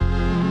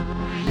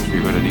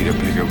need a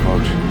bigger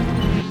boat.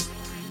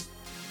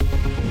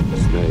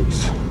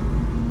 Snakes.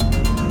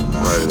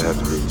 Why did it have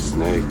to be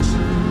snakes?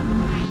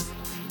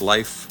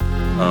 Life,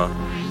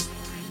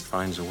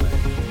 finds a way.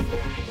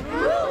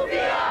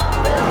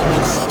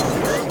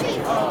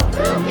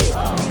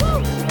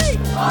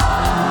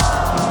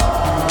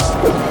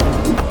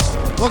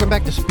 Welcome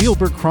back to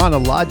Spielberg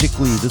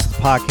Chronologically. This is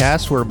the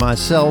podcast where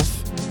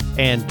myself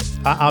and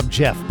I'm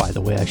Jeff, by the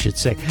way, I should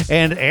say,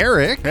 and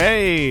Eric.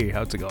 Hey,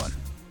 how's it going?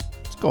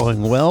 It's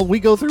going well. We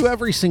go through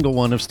every single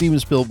one of Steven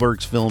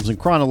Spielberg's films in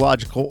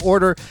chronological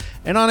order,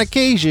 and on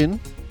occasion,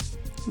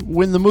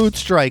 when the mood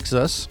strikes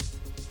us,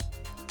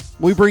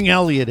 we bring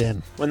Elliot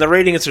in. When the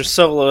ratings are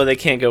so low, they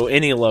can't go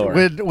any lower.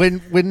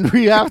 When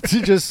we have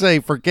to just say,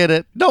 forget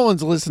it, no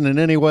one's listening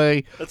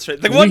anyway. That's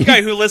right. The one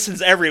guy who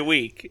listens every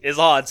week is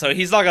on, so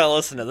he's not going to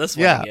listen to this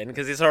one again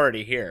because he's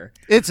already here.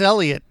 It's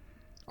Elliot,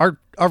 our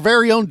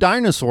very own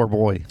dinosaur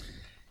boy.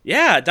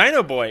 Yeah,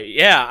 Dino Boy.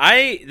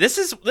 Yeah,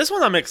 this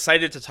one I'm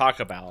excited to talk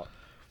about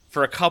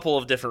for a couple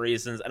of different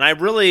reasons, and I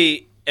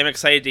really am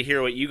excited to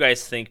hear what you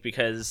guys think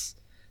because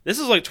this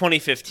is like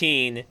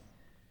 2015.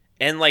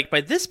 And like by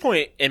this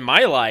point in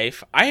my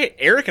life,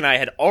 Eric and I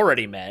had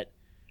already met,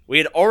 we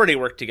had already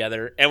worked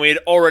together, and we had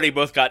already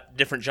both got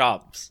different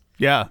jobs.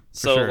 Yeah.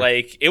 So sure.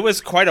 like it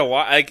was quite a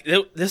while. Like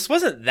this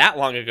wasn't that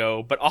long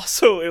ago, but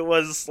also it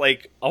was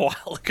like a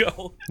while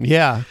ago.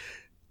 Yeah.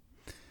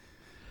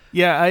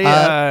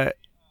 Yeah.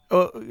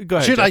 Go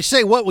ahead. Should Jeff. I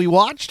say what we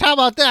watched? How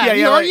about that?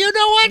 Yeah, right. You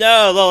know what?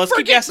 No, let's keep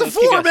forget guessing. the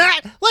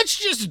format. Let's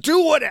just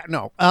do what.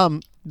 No.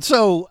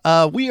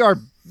 So we are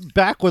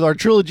back with our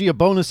trilogy of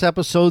bonus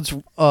episodes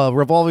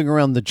revolving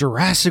around the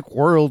Jurassic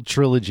World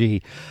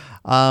trilogy.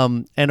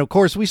 And of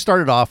course, we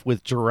started off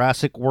with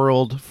Jurassic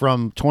World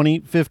from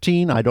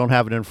 2015. I don't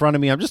have it in front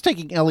of me. I'm just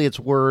taking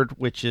Elliot's word,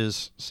 which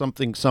is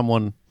something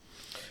someone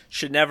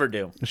Should never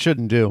do.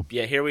 shouldn't do.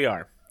 Yeah, here we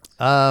are.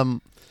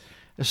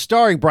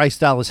 Starring Bryce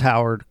Dallas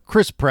Howard,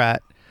 Chris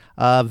Pratt,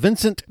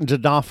 Vincent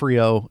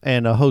D'Onofrio,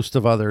 and a host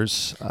of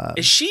others.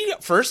 Is she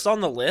first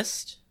on the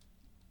list?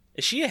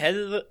 Is she ahead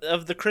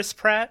of the Chris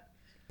Pratt?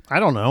 I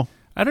don't know.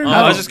 I don't know.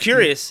 I was just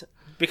curious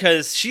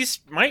because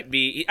might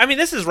be. I mean,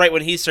 this is right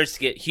when he starts to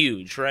get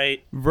huge,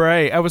 right?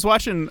 Right. I was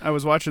watching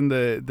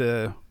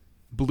the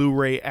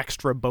Blu-ray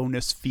extra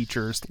bonus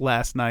features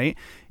last night,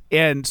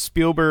 and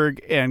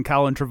Spielberg and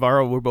Colin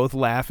Trevorrow were both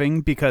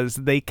laughing because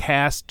they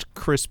cast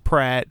Chris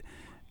Pratt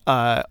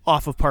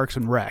off of Parks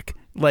and Rec.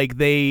 Like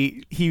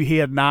he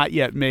had not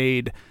yet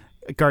made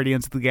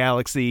Guardians of the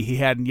Galaxy. He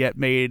hadn't yet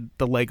made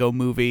the Lego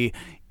Movie,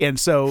 and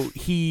so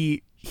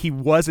he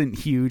wasn't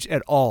huge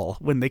at all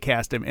when they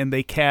cast him, and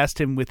they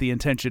cast him with the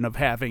intention of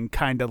having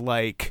kind of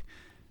like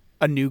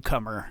a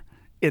newcomer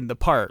in the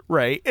part,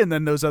 right? And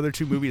then those other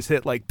two movies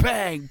hit like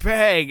bang,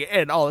 bang,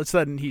 and all of a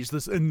sudden he's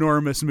this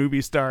enormous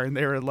movie star, and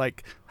they were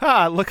like,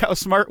 "Ha! Look how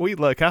smart we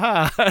look!"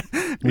 Ha!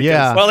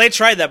 Yeah. Well, they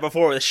tried that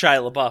before with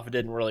Shia LaBeouf. It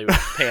didn't really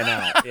pan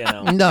out, you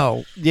know.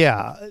 No.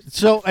 Yeah.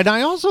 So, and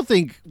I also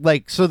think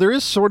so there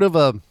is sort of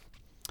a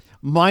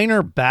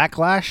minor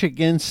backlash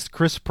against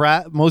Chris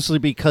Pratt, mostly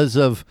because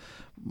of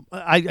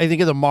I think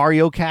of the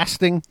Mario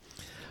casting,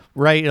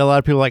 right? And a lot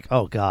of people are like,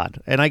 oh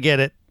God, and I get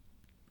it.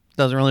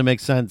 Doesn't really make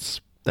sense.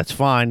 That's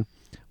fine.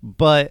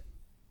 But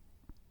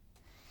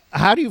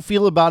how do you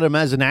feel about him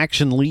as an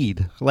action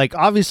lead? Like,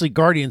 obviously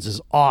Guardians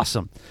is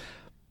awesome,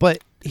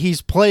 but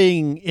he's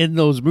playing in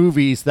those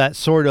movies that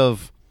sort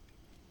of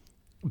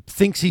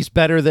thinks he's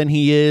better than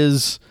he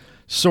is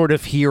sort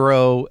of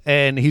hero,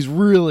 and he's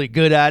really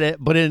good at it.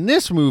 But in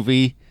this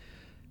movie,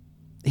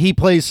 he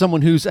plays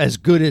someone who's as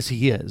good as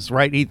he is,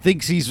 right? He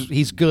thinks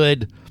he's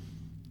good.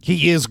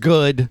 He is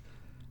good.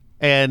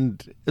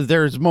 And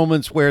there's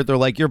moments where they're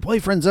like, your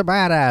boyfriend's a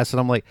badass.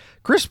 And I'm like,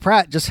 Chris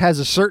Pratt just has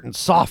a certain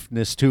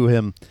softness to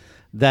him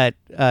that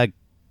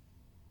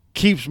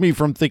keeps me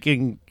from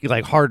thinking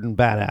like hard and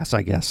badass,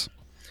 I guess.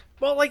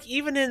 Well, like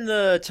even in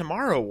the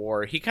Tomorrow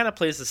War, he kind of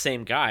plays the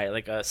same guy,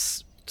 like a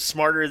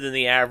smarter than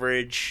the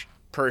average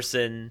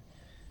person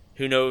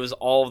who knows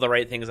all of the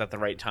right things at the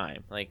right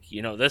time. Like,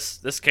 you know,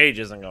 this cage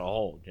isn't going to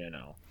hold, you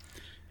know.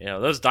 You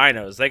know, those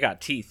dinos, they got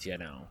teeth, you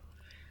know.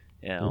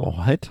 You know.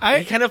 What?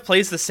 He kind of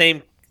plays the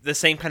same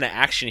kind of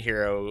action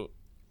hero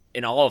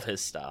in all of his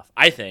stuff,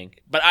 I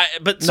think.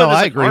 But so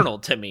does like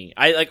Arnold to me.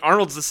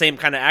 Arnold's the same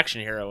kind of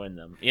action hero in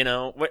them, you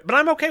know. But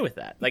I'm okay with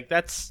that. Like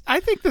that's. I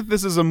think that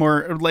this is a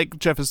more, like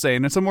Jeff is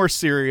saying, it's a more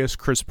serious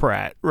Chris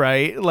Pratt,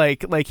 right?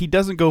 Like he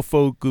doesn't go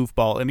full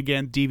goofball. And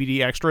again,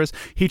 DVD extras,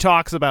 he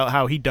talks about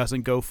how he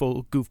doesn't go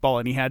full goofball,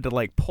 and he had to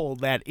like pull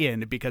that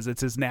in because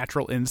it's his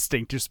natural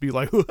instinct just to be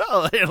like,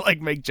 and like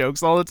make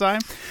jokes all the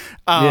time.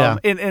 Yeah.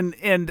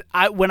 And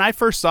when I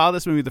first saw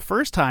this movie the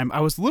first time,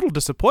 I was a little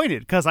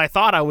disappointed because I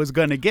thought I was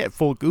gonna get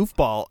full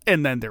goofball,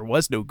 and then there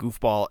was no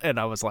goofball, and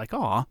I was like,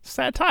 aw,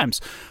 sad times.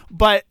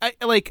 But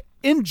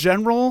in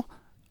general,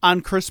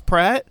 on Chris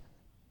Pratt,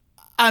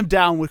 I'm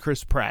down with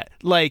Chris Pratt.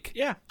 Like,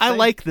 Yeah, I same.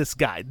 like this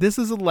guy. This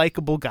is a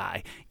likable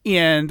guy.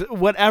 And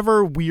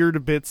whatever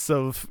weird bits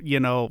of,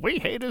 we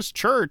hate his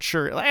church,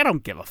 or I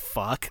don't give a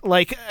fuck.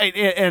 Like,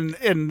 and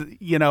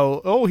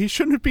oh, he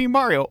shouldn't be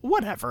Mario.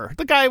 Whatever.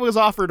 The guy was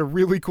offered a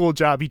really cool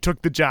job. He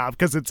took the job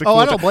because it's a cool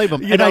I don't job. blame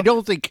him. And I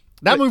don't think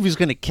that movie's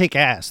going to kick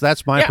ass.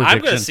 That's my Yeah, prediction.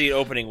 I'm going to see it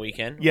opening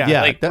weekend. Yeah.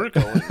 Yeah, like that- we're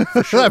going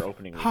for sure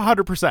opening weekend.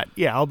 100%.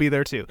 Yeah, I'll be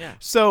there too. Yeah.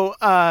 So,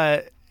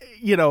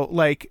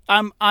 like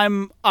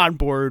I'm on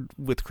board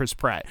with Chris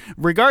Pratt.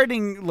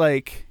 Regarding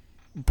like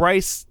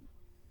Bryce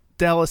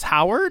Dallas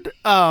Howard,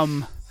 I don't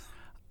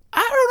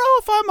know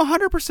if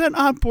I'm 100%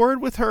 on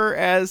board with her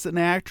as an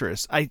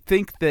actress. I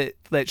think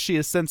that she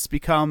has since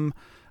become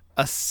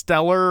a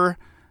stellar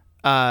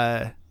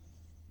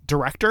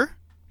director.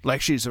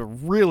 Like, she's a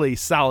really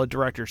solid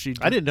director.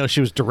 I didn't know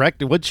she was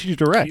directing. What did she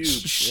direct?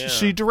 Huge. Yeah.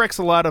 She directs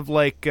a lot of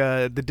like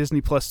the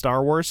Disney Plus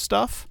Star Wars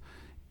stuff.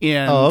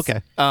 And, Oh,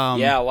 okay.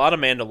 Yeah, a lot of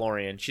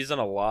Mandalorian. She's done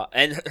a lot,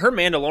 and her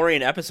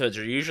Mandalorian episodes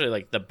are usually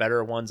like the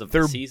better ones of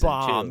they're the season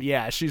bomb. too.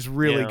 Yeah, she's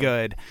really Yeah.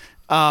 good.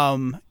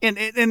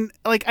 And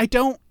like I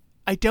don't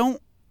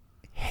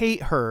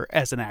hate her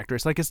as an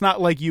actress. Like, it's not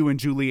like you and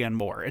Julianne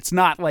Moore. It's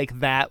not like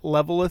that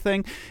level of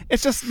thing.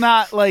 It's just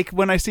not like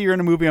when I see her in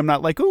a movie, I'm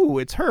not like, ooh,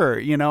 it's her.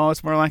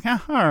 It's more like, all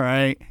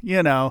right.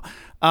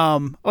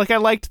 Like, I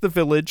liked The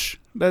Village.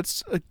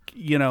 That's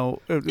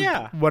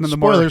Yeah. one of the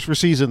more. Spoilers for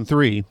season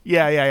 3.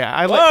 Yeah.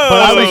 I like. Whoa, But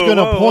I was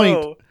gonna whoa, point-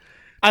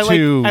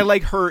 whoa. I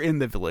like her in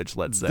The Village.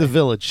 Let's say The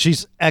Village.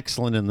 She's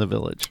excellent in The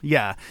Village.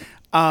 Yeah.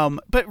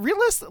 But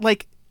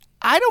like,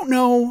 I don't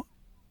know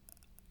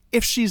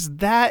if she's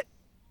that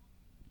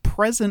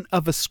present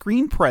of a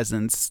screen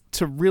presence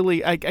to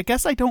really, I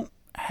guess I don't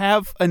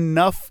have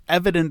enough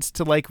evidence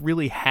to like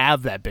really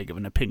have that big of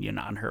an opinion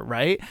on her,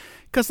 right?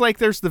 Because like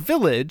there's The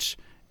Village,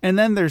 and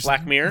then there's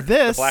Black Mirror?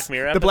 This, The Black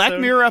Mirror The Black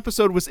episode? Mirror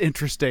episode was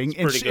interesting,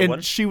 and, pretty good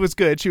one. she was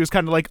good. She was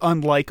kind of like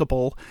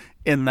unlikable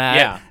in that.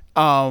 Yeah.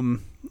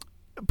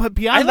 But I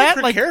beyond like that,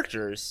 her like,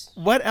 characters.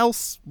 what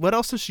else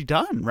has she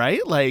done,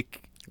 right?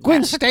 Like,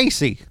 Gwen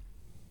Stacy.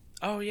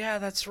 Oh yeah,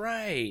 that's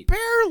right.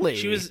 barely.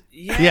 She was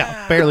yeah,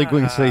 Yeah, barely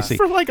Gwen Stacy.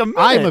 for like a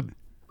minute.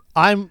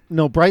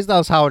 Bryce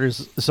Dallas Howard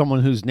is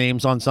someone whose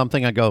name's on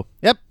something. I go,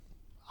 yep,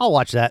 I'll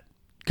watch that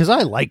because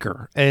I like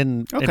her,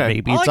 and Okay.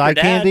 maybe I it's like her eye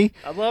dad. candy.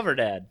 I love her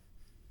dad.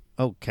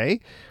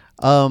 Okay,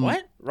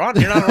 What? Ron?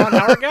 You're not a Ron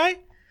Howard guy?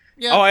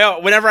 Yeah.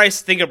 Oh, whenever I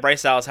think of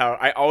Bryce Dallas Howard,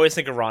 I always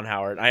think of Ron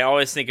Howard. I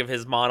always think of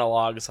his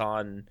monologues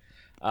on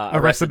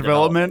Arrested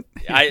Development.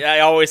 I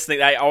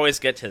always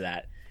get to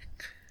that.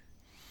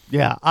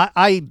 yeah,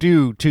 I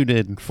do tune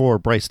in for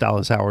Bryce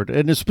Dallas Howard,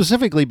 and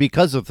specifically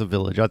because of The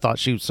Village. I thought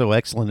she was so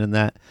excellent in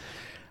that,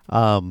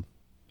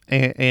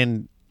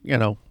 and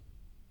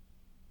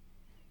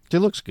she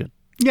looks good.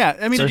 Yeah,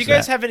 I mean, So do There's you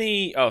guys that. have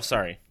any? Oh,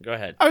 sorry. Go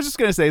ahead. I was just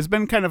gonna say it's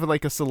been kind of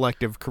like a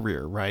selective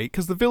career, right?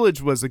 Because The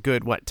Village was a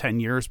good 10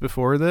 years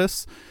before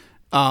this,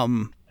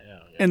 and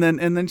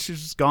then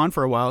she's just gone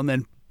for a while, and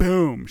then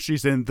boom,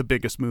 she's in the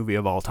biggest movie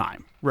of all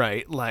time,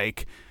 right?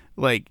 Like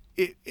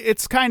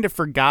it's kind of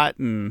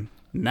forgotten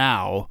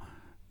now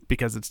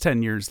because it's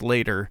 10 years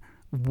later.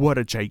 What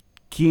a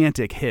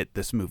gigantic hit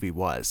this movie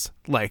was!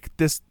 Like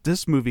this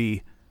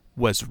movie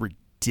was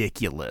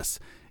ridiculous.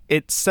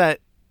 It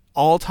set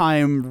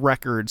all-time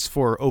records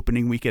for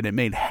opening weekend. It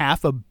made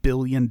 $500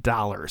 million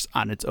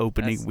on its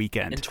opening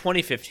weekend In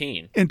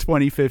 2015. in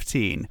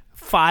 2015.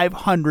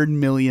 $500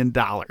 million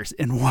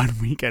in one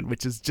weekend,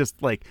 which is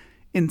just like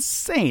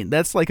insane.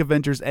 That's like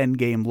Avengers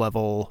Endgame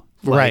level,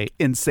 like, Right.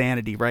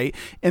 insanity, right?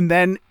 And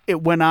then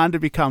it went on to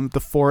become the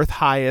 4th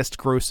highest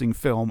grossing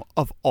film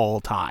of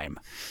all time,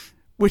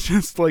 which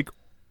is like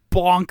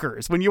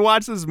bonkers. When you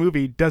watch this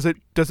movie, does it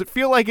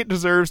feel like it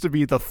deserves to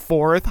be the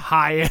 4th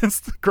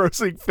highest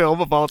grossing film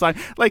of all time?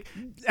 Like,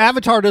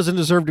 Avatar doesn't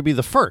deserve to be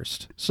the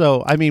first.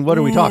 So, I mean, what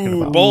are we talking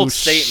about? Bold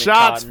statement,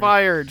 Shots Cotton.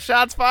 fired.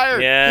 Shots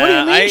fired. Yeah. What do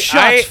you mean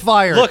shots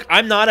fired? Look,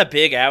 I'm not a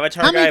big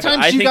Avatar How guy, many but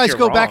times I do you think guys you're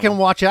go back wrong. and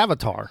watch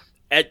Avatar?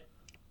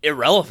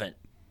 Irrelevant.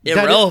 That-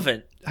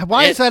 Irrelevant.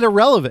 Why is that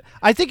irrelevant?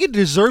 I think it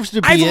deserves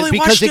to be I've it only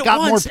because watched it it got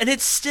once, more. and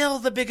it's still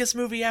the biggest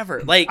movie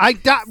ever. Like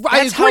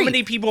That's how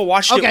many people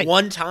watched Okay. it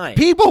one time.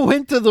 People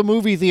went to the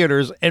movie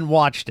theaters and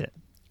watched it,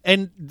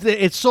 and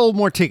it sold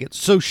more tickets.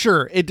 So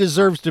sure, it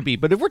deserves to be.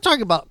 But if we're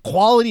talking about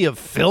quality of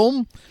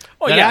film,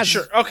 Oh, that yeah, has-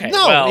 sure. Okay,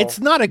 no, well- it's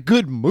not a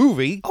good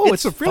movie. Oh,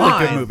 it's a really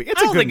fine. good movie.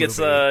 It's I a don't good think movie. it's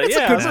a. It's a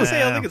Yeah, good I was gonna movie.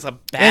 say I don't think it's a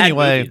bad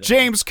Anyway, movie, though.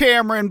 James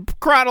Cameron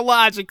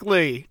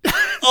chronologically.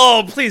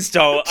 Oh, please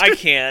don't. I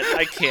can't.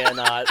 I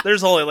cannot.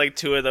 There's only like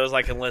 2 of those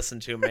I can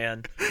listen to,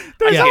 man.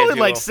 There's I can't only do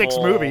like a 6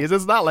 full- movies.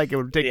 It's not like it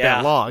would take Yeah.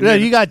 that long. Yeah,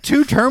 you got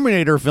 2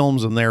 Terminator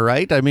films in there,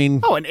 right? I mean,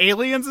 Oh, and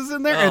Aliens is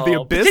in there, and The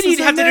Oh, but Abyss. then is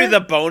you'd have in to there? do the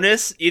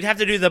bonus. You'd have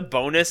to do the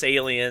bonus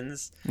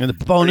aliens. and the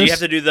Or bonus. you have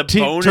to do the T-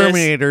 bonus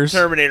Terminators.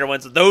 Terminator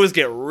ones. Those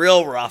get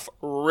real rough,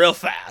 real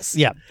fast.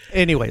 Yeah.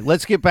 Anyway,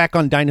 let's get back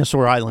on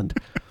Dinosaur Island.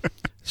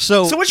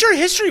 So what's your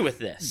history with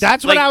this?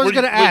 That's what I was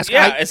gonna ask.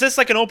 Yeah, I- is this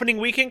like an opening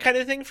weekend kind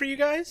of thing for you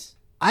guys?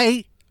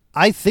 I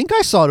think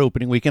I saw it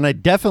opening weekend. I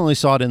definitely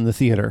saw it in the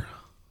theater.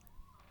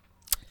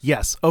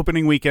 Yes,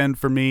 opening weekend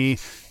for me.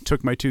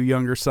 Took my 2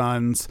 younger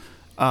sons.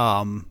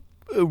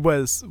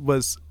 Was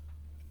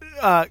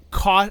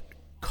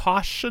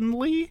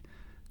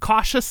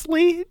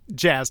cautiously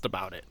jazzed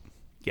about it.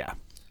 Yeah.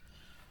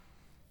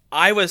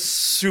 I was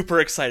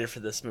super excited for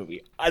this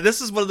movie. This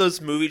is one of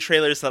those movie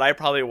trailers that I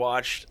probably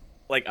watched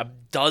like a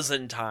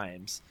dozen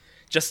times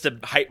just to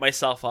hype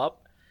myself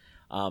up.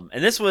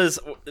 And this was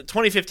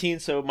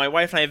 2015, so my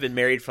wife and I have been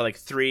married for like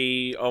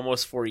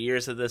almost 4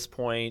 years at this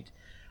point.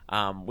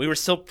 We were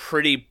still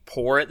pretty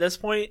poor at this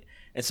point,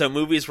 and so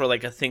movies were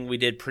like a thing we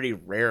did pretty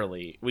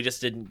rarely. We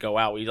just didn't go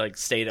out. We like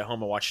stayed at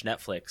home and watched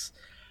Netflix.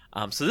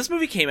 So this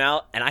movie came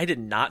out, and I did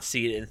not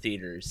see it in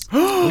theaters.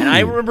 And I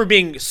remember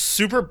being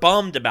super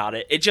bummed about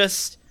it. It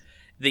just,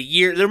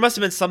 there must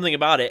have been something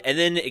about it. And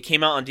then it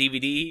came out on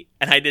DVD,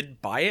 and I didn't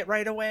buy it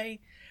right away.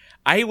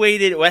 I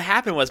waited. What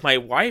happened was my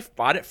wife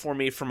bought it for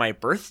me for my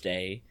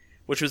birthday,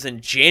 which was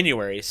in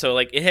January. So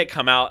like it had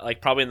come out like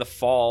probably in the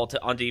fall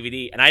on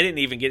DVD, and I didn't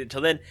even get it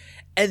till then.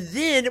 And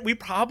then we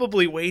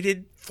probably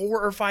waited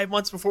 4 or 5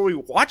 months before we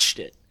watched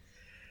it.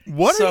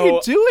 What are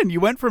you doing? You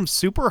went from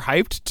super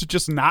hyped to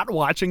just not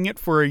watching it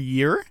for a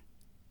year?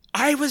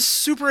 I was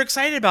super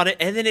excited about it,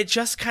 and then it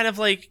just kind of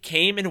like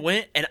came and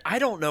went, and I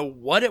don't know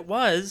what it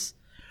was,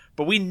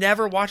 but we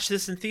never watched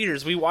this in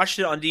theaters. We watched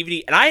it on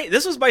DVD, and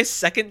this was my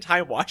second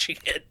time watching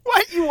it.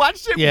 What? You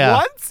watched it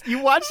once? You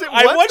watched it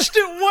once? I watched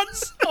it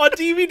once on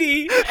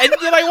DVD, and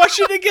then I watched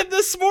it again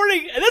this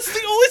morning, and that's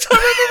the only time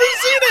I've ever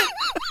seen it.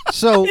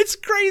 So it's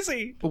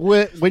crazy.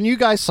 When you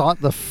guys saw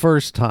it the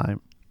first time,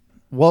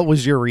 what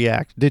was your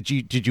reaction?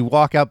 Did you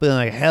walk out being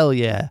like, hell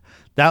yeah,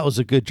 that was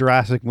a good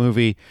Jurassic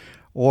movie,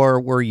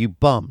 or were you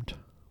bummed?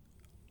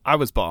 I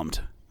was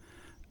bummed.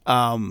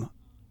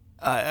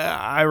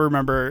 I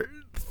remember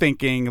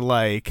thinking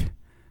like,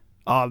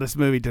 oh, this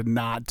movie did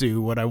not do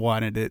what I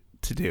wanted it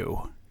to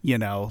do. You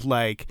know,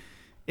 like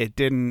it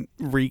didn't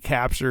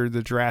recapture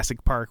the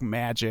Jurassic Park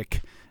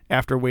magic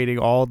after waiting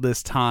all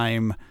this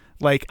time.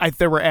 Like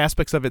there were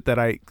aspects of it that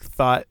I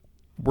thought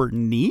were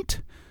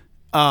neat.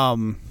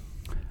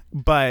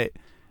 But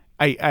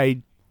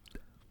I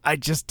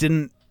just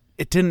didn't.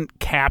 It didn't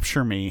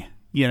capture me,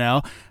 you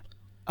know.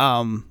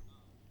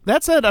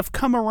 That said, I've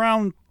come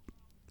around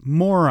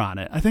more on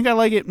it. I think I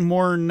like it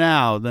more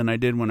now than I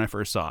did when I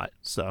first saw it.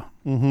 So,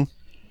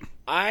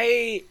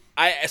 I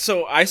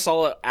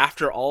saw it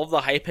after all of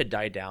the hype had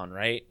died down,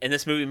 right? And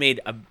this movie made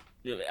a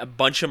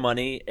bunch of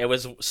money. It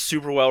was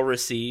super well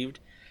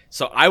received.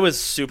 So I was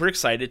super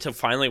excited to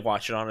finally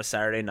watch it on a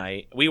Saturday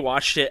night. We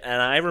watched it,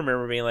 and I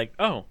remember being like,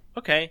 "Oh,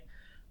 okay."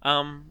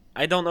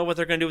 I don't know what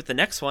they're gonna do with the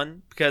next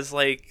one because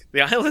like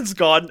the island's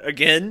gone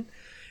again.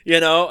 You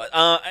know,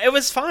 it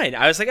was fine.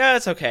 I was like,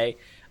 it's okay.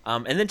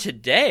 And then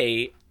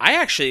today, I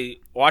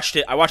actually watched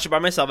it. I watched it by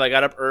myself. I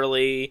got up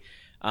early,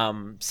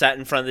 sat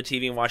in front of the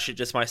TV and watched it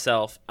just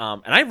myself.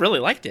 And I really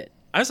liked it.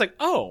 I was like,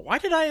 oh,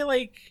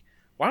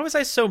 why was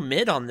I so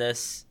mid on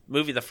this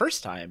movie the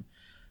first time?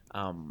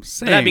 But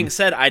that being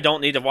said, I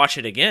don't need to watch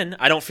it again.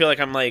 I don't feel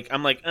like I'm like,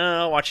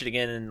 I'll watch it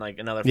again in like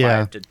another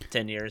 5 to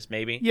 10 years,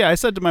 maybe. Yeah, I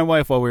said to my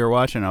wife while we were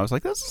watching, I was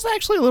like, this is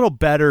actually a little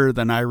better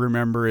than I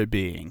remember it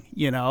being.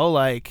 You know,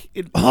 like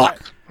it.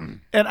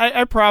 And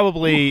I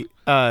probably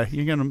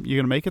you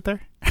gonna make it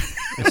there?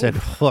 I said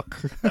hook.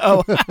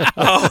 Oh.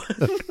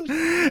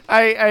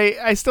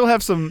 I still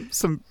have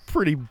some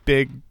pretty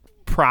big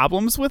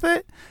problems with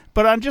it,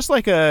 but on just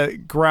like a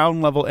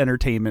ground level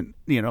entertainment,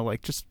 you know,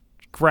 like just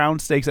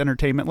ground stakes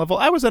entertainment level,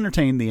 I was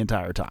entertained the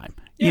entire time.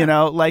 Yeah, you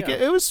know, like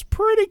it was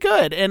pretty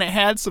good, and it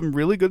had some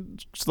really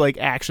good like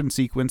action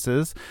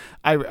sequences.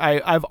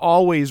 I've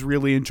always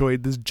really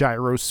enjoyed this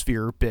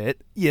gyrosphere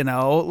bit. You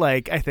know,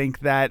 like I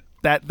think that's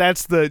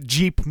the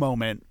Jeep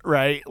moment,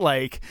 right?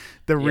 Like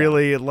the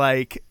really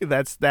like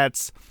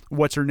that's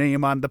what's her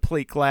name on the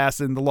plate glass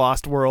in the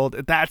Lost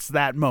World. That's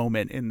that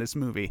moment in this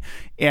movie,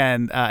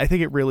 and I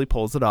think it really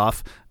pulls it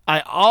off.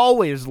 I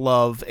always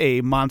love a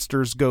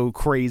monsters go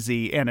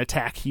crazy and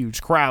attack huge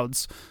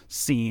crowds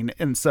scene,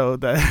 and so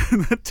the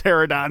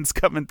pterodons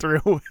coming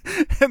through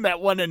and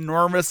that one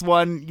enormous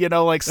one, you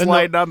know, like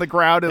sliding on the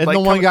ground, and like the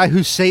one guy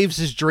who saves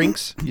his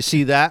drinks. You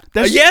see that?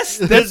 Yes,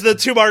 there's the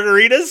 2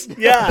 margaritas.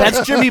 Yeah,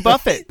 that's Jimmy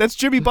Buffett. That's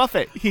Jimmy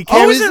Buffett. He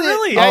is it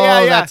really?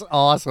 Yeah. That's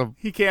awesome.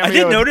 He can't. I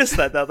didn't notice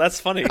that though.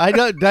 That's funny. I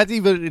know that's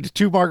even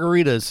 2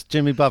 margaritas.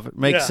 Jimmy Buffett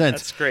makes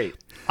sense. That's great.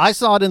 I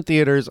saw it in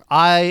theaters.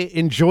 I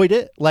enjoyed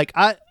it. Like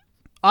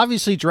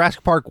obviously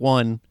Jurassic Park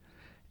 1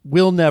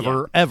 will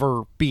never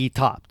ever be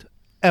topped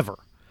ever.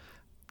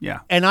 Yeah.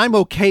 And I'm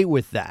okay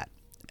with that.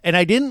 And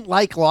I didn't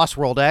like Lost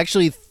World. I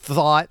actually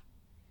thought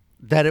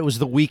that it was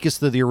the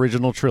weakest of the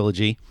original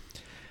trilogy.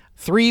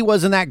 3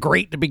 wasn't that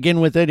great to begin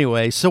with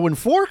anyway. So when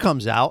 4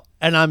 comes out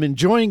and I'm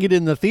enjoying it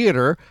in the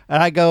theater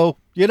and I go,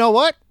 you know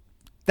what?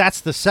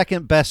 That's the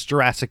second best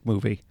Jurassic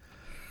movie.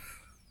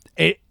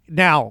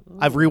 Now,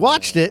 I've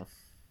rewatched it.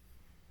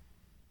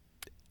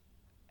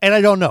 And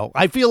I don't know.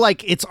 I feel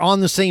like it's on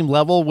the same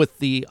level with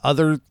the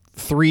other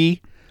 3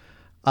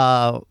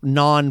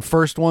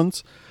 non-first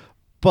ones.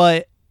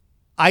 But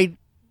I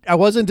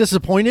wasn't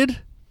disappointed.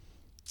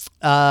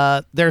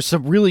 There's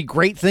some really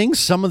great things.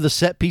 Some of the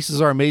set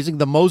pieces are amazing.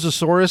 The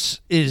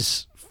Mosasaurus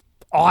is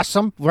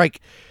awesome.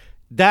 Like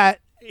that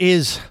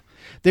is,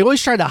 they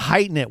always try to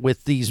heighten it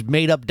with these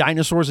made up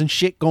dinosaurs and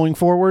shit going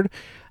forward.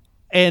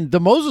 And the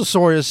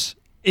Mosasaurus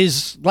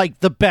is like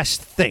the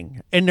best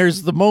thing. And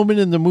there's the moment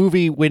in the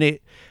movie when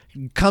it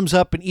comes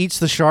up and eats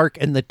the shark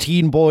and the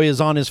teen boy is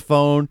on his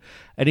phone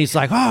and he's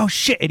like, oh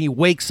shit. And he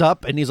wakes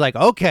up and he's like,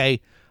 okay,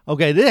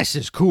 this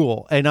is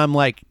cool. And I'm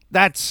like,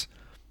 that's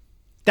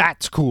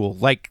cool.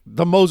 Like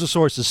the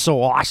Mosasaurus is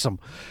so awesome.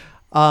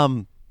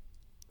 And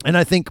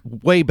I think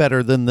way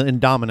better than the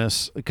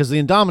Indominus, because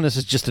the Indominus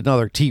is just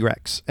another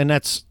T-Rex, and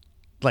that's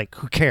like,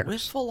 who cares?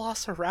 With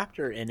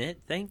Velociraptor in it,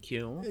 thank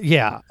you.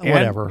 Yeah,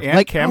 whatever. And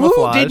like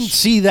camouflage. Who didn't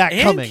see that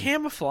And coming?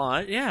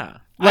 camouflage, yeah.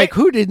 Like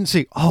who didn't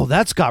see? Oh,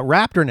 that's got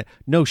raptor in it.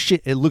 No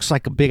shit, it looks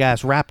like a big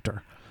ass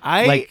raptor.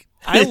 I like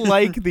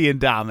like the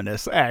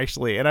Indominus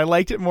actually, and I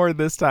liked it more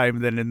this time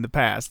than in the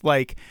past.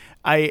 Like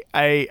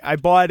I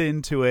bought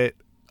into it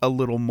a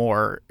little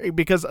more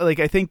because like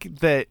I think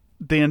that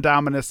the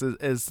Indominus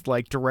is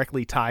like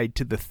directly tied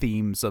to the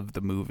themes of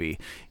the movie,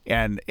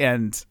 and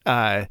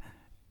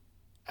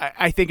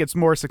I think it's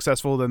more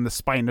successful than the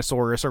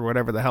Spinosaurus or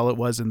whatever the hell it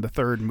was in the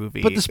third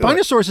movie. But the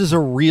Spinosaurus is a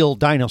real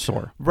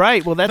dinosaur.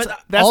 Right. Well, that's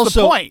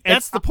also, the point.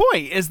 That's the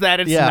point, is that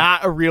it's Yeah.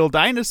 not a real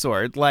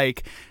dinosaur.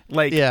 Like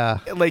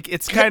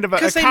it's kind of a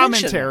 'Cause they mention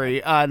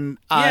commentary on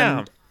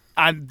Yeah.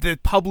 on the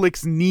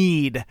public's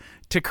need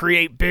to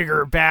create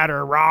bigger,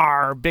 badder,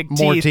 raw, big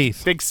More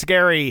teeth. big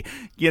scary,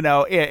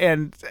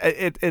 and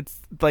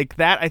it's like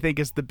that. I think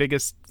is the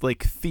biggest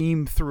like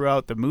theme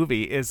throughout the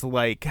movie, is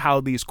like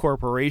how these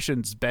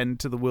corporations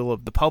bend to the will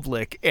of the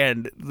public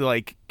and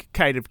like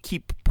kind of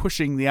keep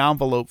pushing the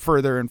envelope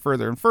further and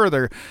further and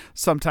further,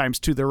 sometimes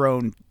to their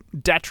own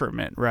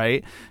detriment,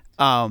 right?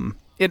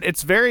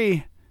 It's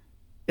very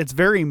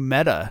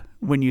meta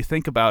when you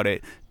think about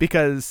it,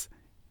 because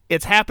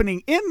it's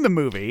happening in the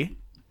movie,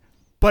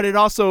 but it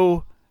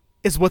also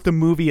is what the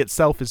movie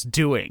itself is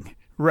doing,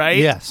 right?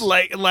 Yes.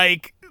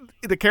 Like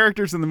the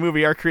characters in the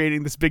movie are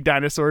creating this big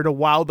dinosaur to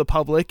wow the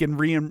public and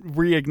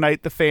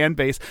reignite the fan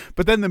base,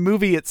 but then the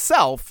movie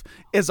itself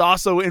is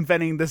also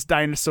inventing this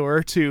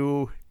dinosaur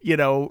to,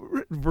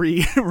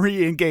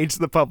 re-engage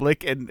the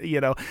public, and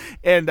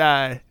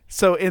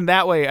so in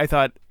that way I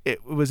thought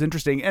it was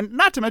interesting. And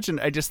not to mention,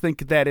 I just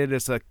think that it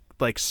is a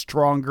like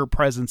stronger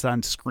presence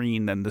on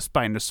screen than the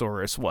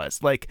Spinosaurus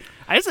was. Like,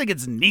 I just think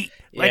it's neat.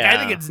 Like, I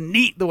think it's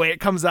neat the way it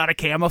comes out of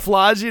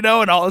camouflage, and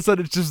all of a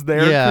sudden it's just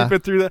there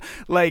creeping through the,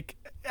 like,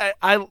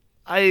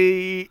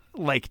 I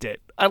liked it.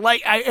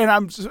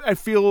 I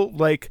feel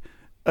like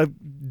a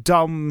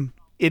dumb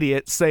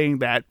idiot saying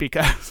that,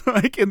 because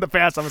like in the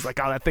past I was like,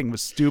 oh, that thing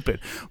was stupid.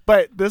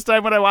 But this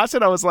time when I watched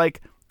it, I was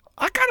like,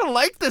 I kind of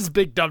like this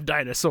big dumb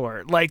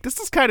dinosaur. Like, this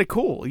is kind of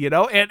cool,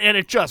 and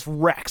it just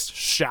wrecks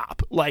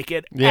shop. Like,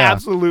 it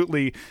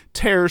absolutely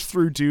tears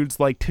through dudes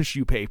like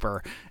tissue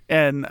paper.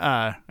 And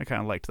I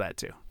kind of liked that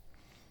too.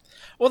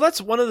 Well, that's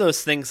one of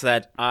those things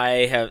that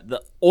I have,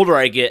 the older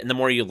I get and the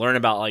more you learn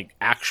about like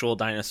actual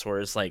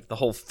dinosaurs, like the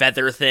whole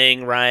feather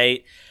thing,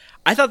 right?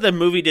 I thought the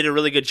movie did a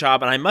really good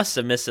job, and I must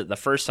have missed it the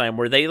first time,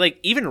 where they like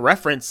even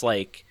reference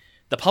like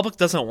the public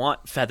doesn't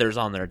want feathers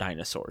on their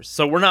dinosaurs.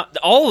 So we're not,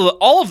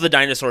 all of the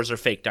dinosaurs are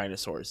fake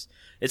dinosaurs.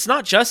 It's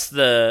not just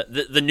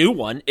the new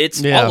one,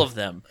 it's all of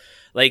them.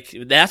 Like,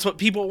 that's what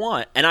people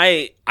want. And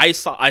I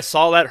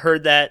saw that,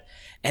 heard that,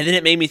 and then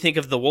it made me think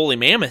of the woolly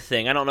mammoth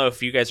thing. I don't know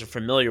if you guys are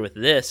familiar with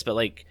this, but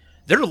like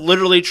they're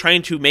literally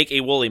trying to make a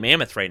woolly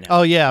mammoth right now.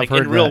 Oh yeah, like I've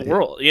heard in real that.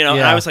 world, And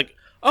I was like,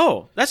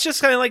 oh, that's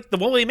just kind of like the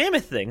woolly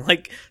mammoth thing.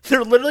 Like,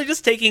 they're literally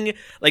just taking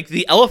like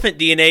the elephant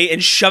DNA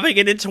and shoving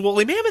it into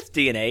woolly mammoth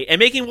DNA and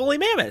making woolly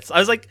mammoths. I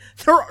was like,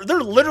 they're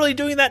literally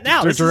doing that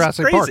now. They're This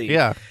Jurassic is crazy.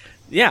 Park,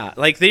 Yeah,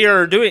 like they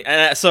are doing.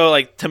 So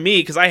like to me,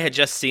 because I had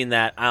just seen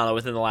that, I don't know,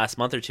 within the last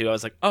month or two, I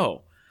was like,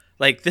 oh,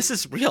 like this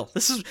is real.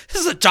 This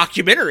is a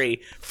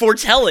documentary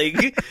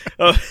foretelling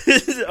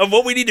of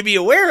what we need to be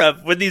aware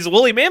of when these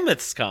woolly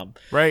mammoths come.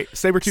 Right,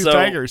 saber-toothed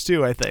tigers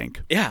too, I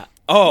think. Yeah.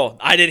 Oh,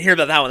 I didn't hear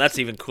about that one. That's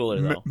even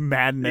cooler, though.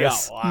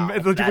 Madness. Yeah, wow,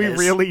 Do we is...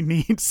 really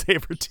need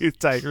saber-toothed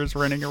tigers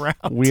running around?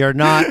 We are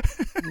not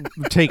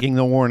taking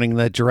the warning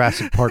that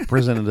Jurassic Park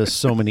presented us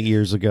so many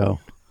years ago.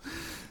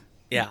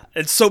 Yeah,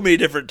 and so many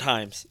different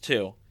times,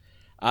 too.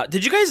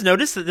 Did you guys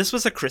notice that this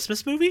was a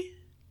Christmas movie?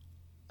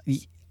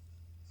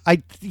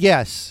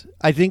 Yes.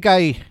 I think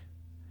I...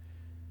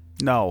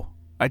 No,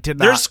 I did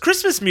not. There's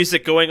Christmas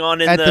music going on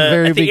at the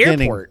very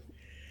beginning. airport.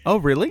 Oh,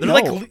 really? They're No.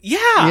 like, yeah.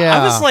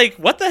 I was like,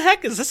 what the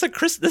heck? Is this a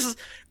This is...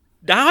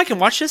 Now I can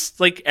watch this,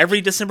 like, every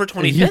December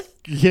 25th?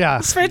 Yeah.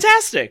 It's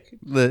fantastic.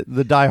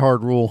 The Die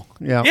Hard rule.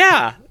 Yeah.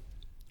 Yeah.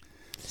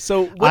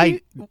 So,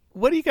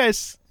 what do you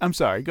guys... I'm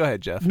sorry, go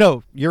ahead, Jeff.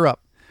 No, you're up.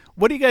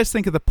 What do you guys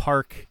think of the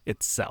park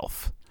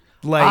itself?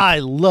 Like, I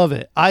love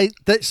it.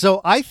 So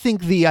I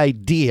think the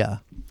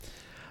idea,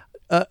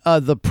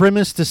 the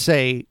premise to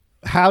say,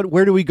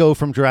 where do we go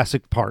from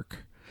Jurassic Park,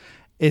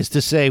 is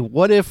to say,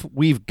 what if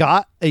we've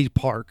got a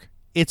park,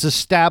 it's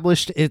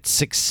established, it's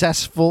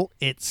successful,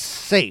 it's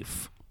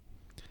safe,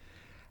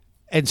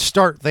 and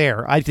start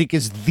there. I think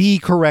is the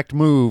correct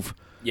move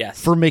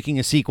Yes. for making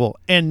a sequel.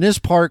 And this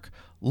park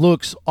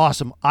looks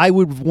awesome. I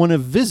would want to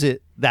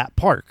visit that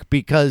park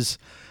because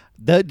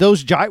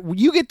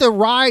you get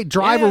to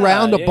drive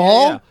around a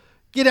ball,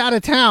 get out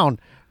of town.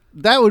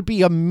 That would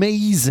be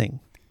amazing.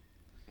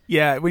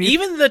 Yeah,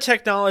 even the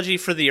technology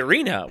for the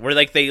arena, where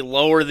like they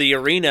lower the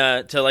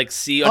arena to like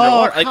see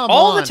underwater, like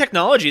all the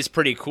technology is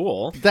pretty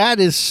cool. That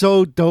is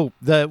so dope.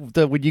 That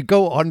when you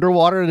go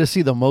underwater to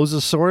see the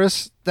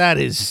Mosasaurus, that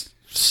is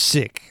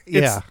sick.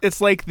 It's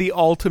like the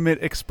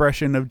ultimate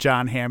expression of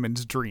John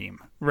Hammond's dream,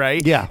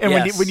 right? Yeah. And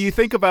Yes. when you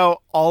think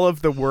about all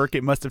of the work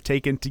it must have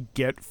taken to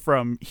get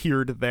from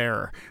here to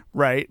there,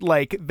 right?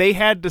 Like they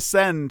had to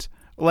send.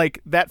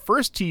 Like that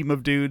first team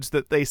of dudes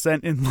that they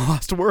sent in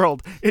Lost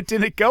World, it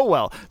didn't go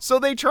well. So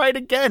they tried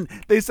again.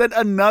 They sent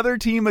another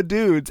team of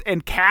dudes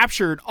and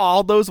captured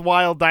all those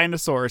wild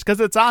dinosaurs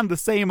because it's on the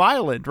same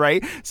island,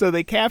 right? So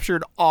they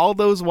captured all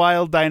those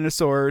wild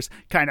dinosaurs,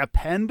 kind of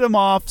penned them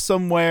off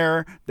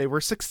somewhere. They were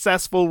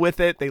successful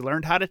with it. They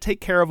learned how to take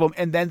care of them.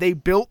 And then they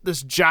built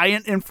this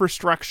giant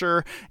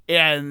infrastructure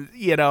and,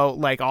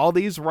 like all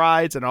these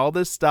rides and all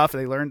this stuff.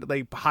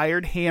 They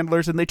hired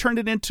handlers and they turned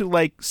it into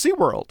like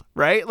SeaWorld,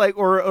 right? Like,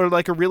 or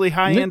like a really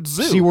high-end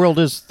zoo. SeaWorld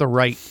is the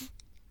right.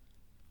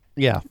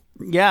 Yeah.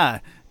 Yeah.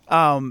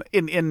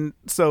 And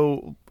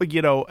so,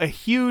 a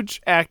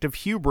huge act of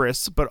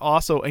hubris, but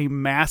also a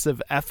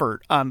massive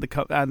effort on the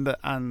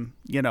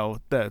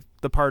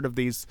part of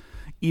these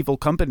evil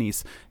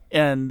companies.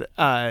 And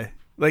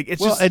like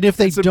it's just and if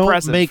they it's don't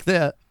impressive. make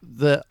the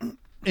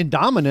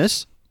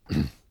Indominus,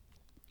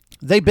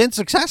 they've been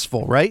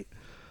successful, right?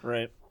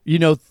 Right.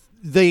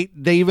 They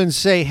even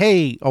say,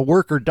 hey, a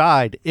worker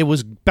died. It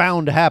was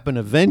bound to happen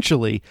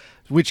eventually,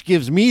 which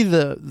gives me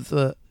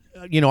the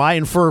I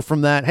infer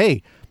from that,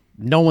 hey,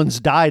 no one's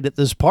died at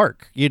this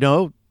park.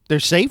 Their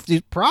safety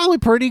is probably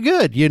pretty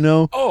good,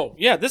 Oh,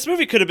 yeah, this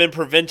movie could have been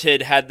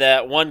prevented had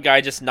that one guy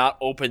just not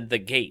opened the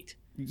gate.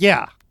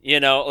 Yeah.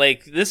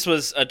 Like this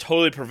was a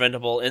totally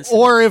preventable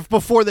incident. Or if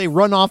before they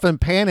run off in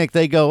panic,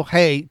 they go,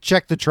 hey,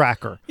 check the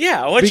tracker.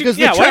 Yeah, Because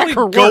the why don't we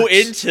tracker go works.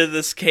 into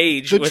this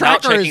cage The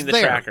without tracker checking is the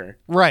there. tracker?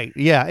 Right.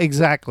 Yeah,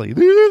 exactly.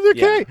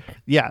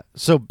 Yeah.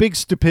 So big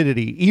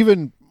stupidity.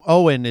 Even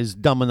Owen is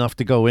dumb enough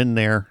to go in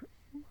there,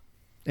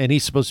 and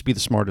he's supposed to be the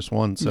smartest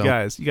one. So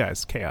You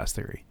guys, chaos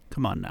theory.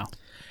 Come on now.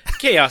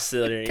 Chaos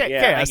theory. Yeah, I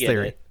chaos get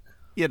theory.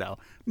 it.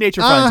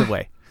 Nature finds a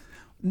way.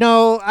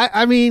 no,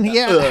 I mean,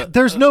 yeah,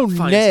 there's no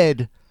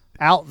Ned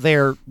out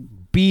there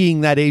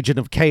being that agent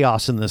of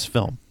chaos in this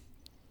film.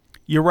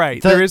 You're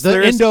right. I'm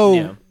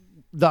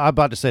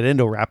about to say the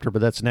Indoraptor,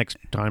 but that's next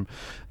time.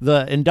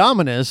 The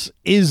Indominus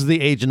is the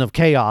agent of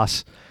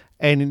chaos,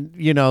 and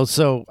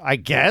so I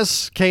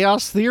guess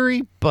chaos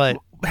theory, but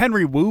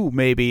Henry Wu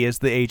maybe is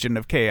the agent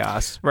of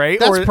chaos, right?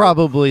 that's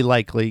probably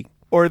likely.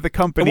 Or the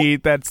company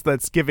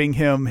that's giving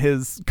him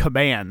his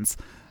commands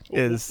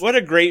is. What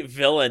a great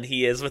villain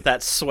he is with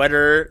that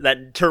sweater,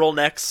 that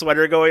turtleneck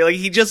sweater going. Like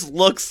he just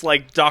looks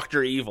like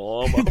Dr. Evil,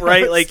 almost,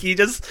 right? Like you're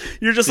just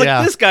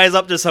like, this guy's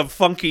up to some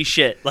funky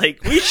shit.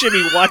 Like we should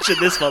be watching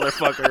this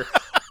motherfucker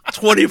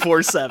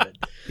 24/7.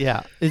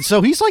 Yeah, and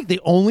so he's like the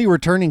only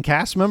returning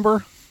cast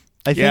member,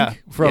 I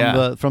think,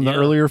 from the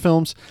earlier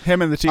films.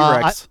 Him and the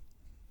T-Rex.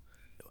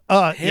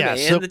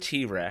 And the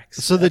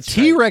T-Rex. So the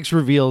T-Rex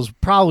reveal is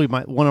probably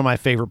one of my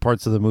favorite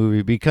parts of the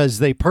movie because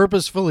they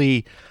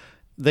purposefully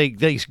they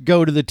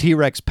go to the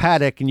T-Rex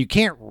paddock and you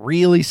can't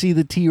really see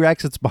the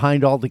T-Rex. It's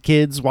behind all the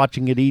kids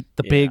watching it eat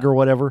the pig or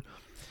whatever.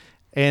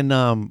 And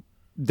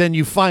then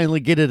you finally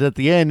get it at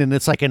the end and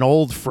it's like an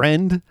old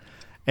friend.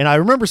 And I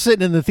remember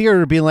sitting in the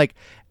theater being like,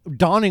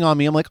 dawning on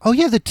me, I'm like, oh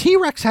yeah, the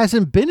T-Rex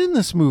hasn't been in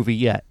this movie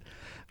yet.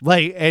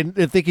 Like, and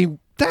thinking,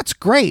 that's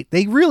great.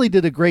 They really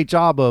did a great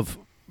job of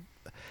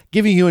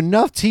giving you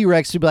enough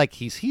T-Rex to be like,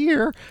 he's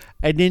here.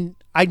 And then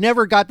I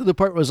never got to the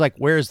part where it was like,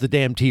 where's the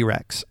damn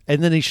T-Rex?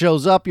 And then he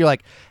shows up. You're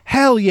like,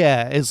 hell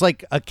yeah. It's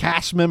like a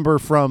cast member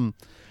from,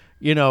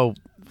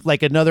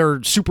 like another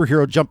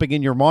superhero jumping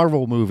in your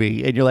Marvel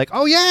movie. And you're like,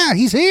 oh yeah,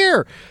 he's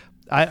here.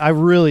 I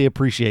really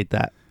appreciate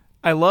that.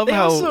 I love They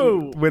how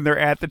also- when they're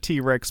at the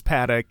T-Rex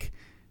paddock,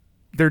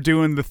 they're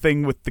doing the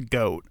thing with the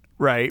goat.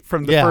 Right,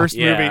 from the first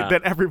movie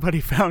that everybody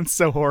found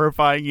so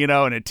horrifying,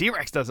 and a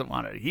T-Rex doesn't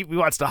want it. He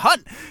wants to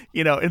hunt,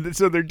 and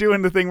so they're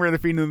doing the thing where they're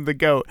feeding him the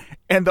goat.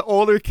 And the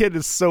older kid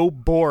is so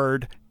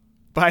bored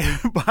by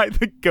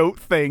the goat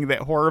thing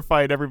that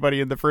horrified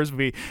everybody in the first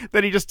movie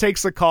that he just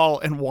takes a call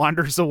and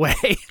wanders away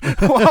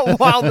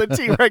while the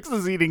T-Rex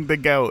is eating the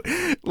goat.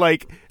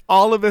 Like,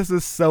 all of this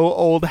is so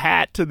old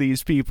hat to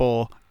these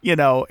people.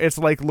 It's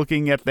like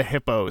looking at the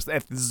hippos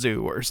at the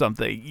zoo or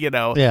something,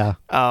 Yeah.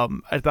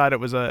 I thought it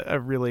was a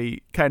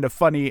really kind of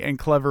funny and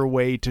clever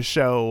way to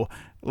show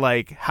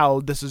like how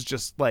this is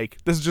just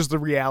the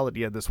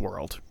reality of this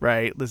world,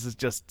 right? This is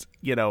just,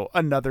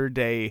 another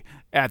day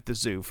at the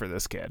zoo for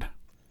this kid.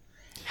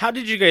 How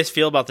did you guys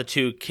feel about the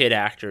two kid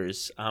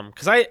actors?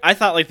 Because I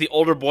thought like the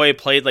older boy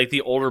played like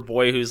the older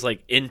boy who's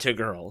like into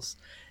girls.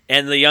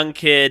 and the young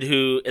kid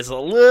who is a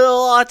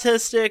little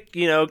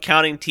autistic,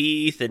 counting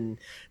teeth and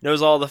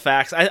knows all the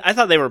facts. I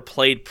thought they were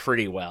played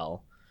pretty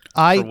well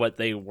for what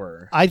they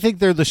were. I think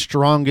they're the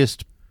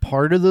strongest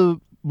part of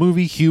the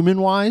movie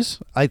human-wise.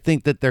 I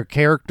think that their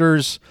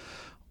characters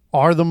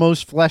are the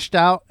most fleshed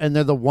out, and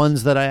they're the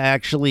ones that I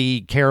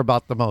actually care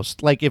about the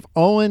most. Like, if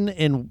Owen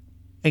and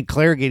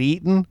Claire get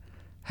eaten,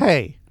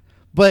 hey,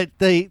 but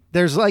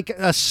there's like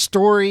a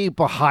story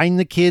behind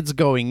the kids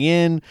going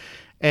in,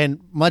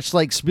 and much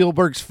like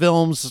Spielberg's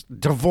films,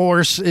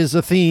 divorce is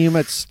a theme.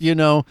 It's,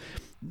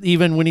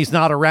 even when he's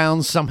not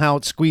around, somehow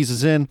it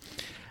squeezes in.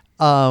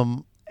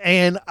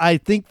 And I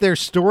think their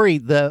story,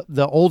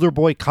 the older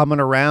boy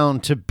coming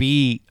around to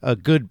be a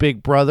good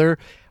big brother,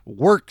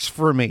 works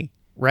for me,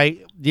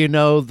 right?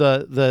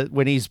 The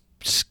when his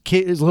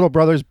little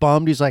brother's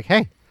bummed, he's like,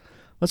 hey,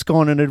 let's go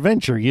on an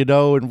adventure,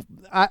 and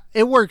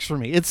it works for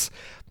me.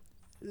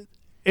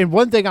 And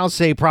one thing I'll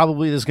say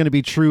probably is going to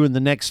be true in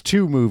the next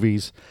two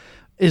movies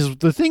is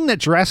the thing that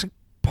Jurassic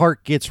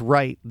Park gets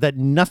right that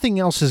nothing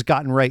else has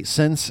gotten right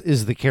since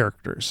is the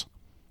characters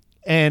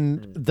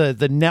and the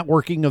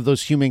networking of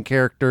those human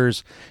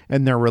characters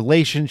and their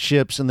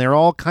relationships. And they're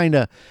all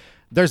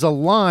there's a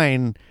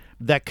line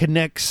that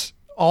connects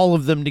all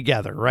of them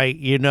together, right?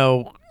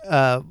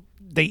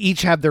 They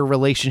each have their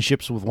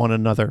relationships with one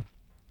another.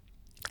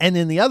 And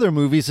in the other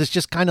movies, it's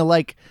just kind of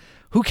like,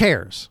 who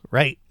cares,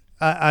 right?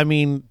 I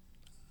mean,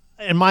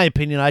 in my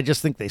opinion, I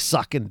just think they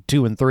suck in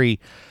 2 and 3.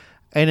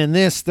 And in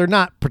this, they're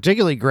not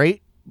particularly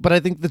great, but I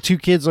think the two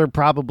kids are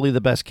probably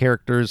the best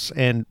characters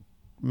and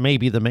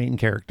maybe the main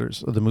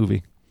characters of the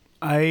movie.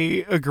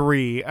 I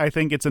agree. I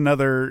think it's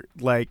another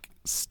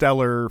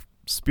stellar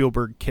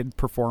Spielberg kid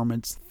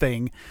performance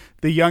thing.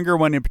 The younger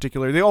one in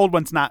particular, the old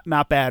one's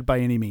not bad by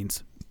any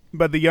means,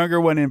 but the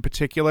younger one in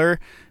particular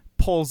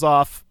pulls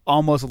off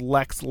almost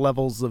Lex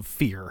levels of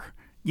fear.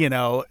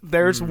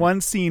 There's one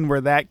scene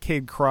where that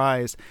kid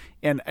cries,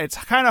 and it's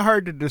kind of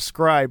hard to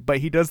describe, but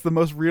he does the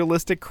most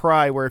realistic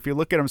cry where if you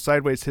look at him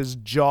sideways, his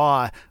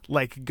jaw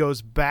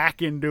goes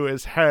back into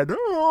his head.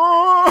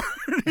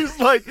 He's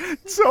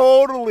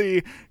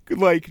totally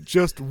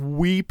just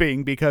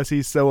weeping because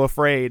he's so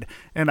afraid.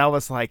 And I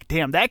was like,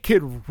 damn, that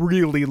kid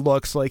really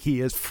looks like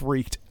he is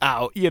freaked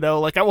out. I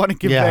want to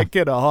give that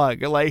kid a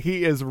hug.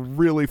 He is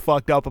really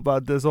fucked up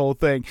about this whole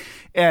thing.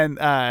 And,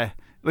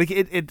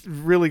 it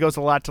really goes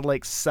a lot to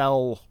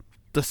sell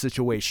the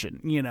situation,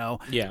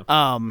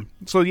 Yeah.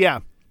 So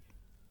yeah,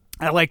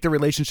 I like the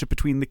relationship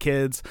between the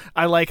kids.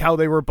 I like how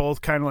they were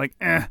both kind of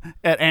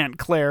at Aunt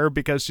Claire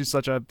because she's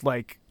such a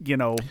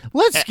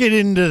Let's get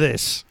into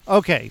this.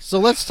 Okay, so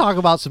let's talk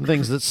about some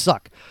things that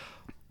suck.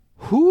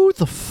 Who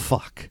the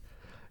fuck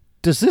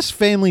does this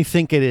family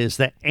think it is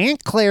that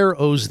Aunt Claire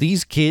owes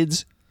these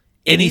kids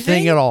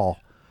anything at all?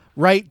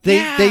 Right?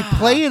 They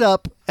play it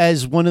up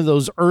as one of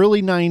those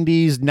early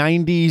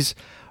 90s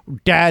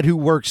dad who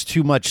works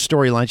too much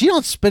storylines. You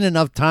don't spend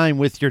enough time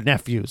with your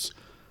nephews.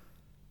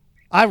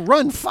 I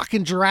run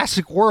fucking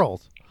Jurassic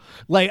World.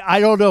 I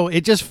don't know.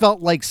 It just felt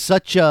like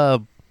such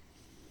a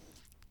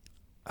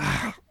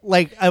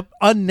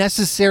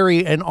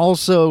unnecessary and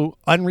also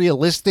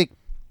unrealistic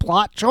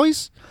plot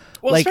choice.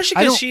 Well,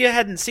 especially because she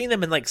hadn't seen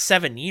them in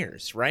 7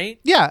 years, right?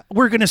 Yeah,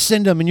 we're going to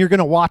send them and you're going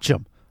to watch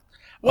them.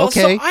 Well,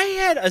 okay. So I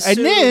had assumed...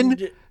 And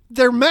then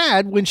they're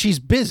mad when she's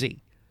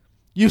busy.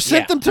 You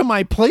sent them to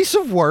my place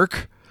of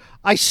work.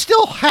 I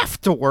still have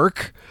to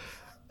work.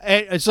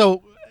 And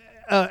so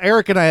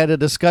Eric and I had a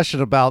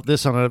discussion about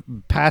this on a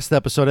past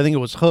episode. I think it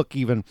was Hook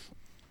even,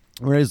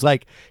 where he's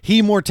like,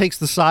 he more takes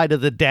the side of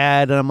the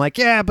dad. And I'm like,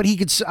 yeah, but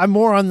I'm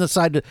more on the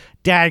side that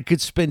dad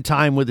could spend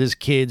time with his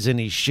kids and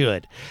he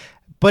should.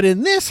 But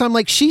in this, I'm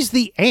like, she's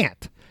the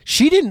aunt.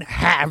 She didn't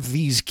have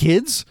these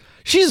kids.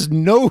 She has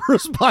no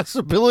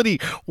responsibility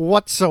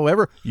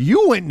whatsoever.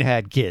 You went and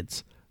had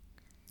kids.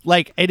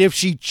 And if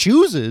she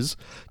chooses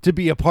to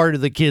be a part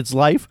of the kid's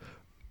life,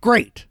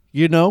 great.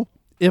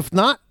 If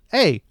not,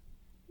 hey,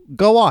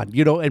 go on.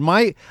 And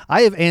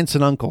I have aunts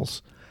and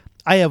uncles.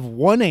 I have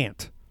one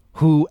aunt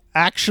who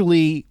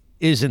actually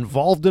is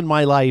involved in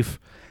my life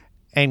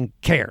and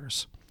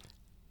cares.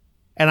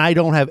 And I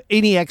don't have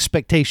any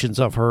expectations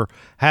of her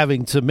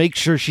having to make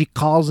sure she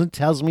calls and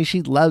tells me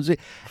she loves it.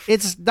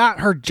 It's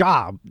not her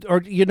job,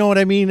 or you know what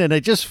I mean? And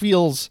it just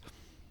feels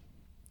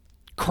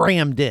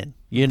crammed in,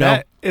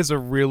 That is a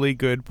really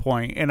good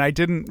point, and I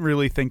didn't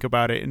really think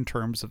about it in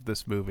terms of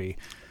this movie.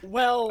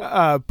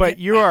 Well... but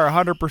you are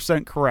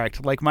 100%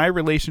 correct. My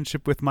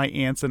relationship with my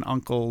aunts and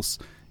uncles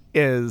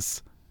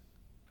is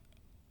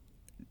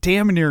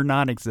damn near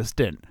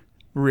non-existent.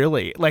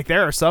 Really,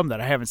 there are some that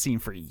I haven't seen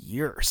for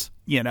years,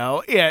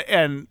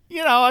 and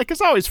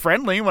it's always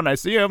friendly when I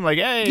see them,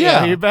 hey,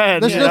 how you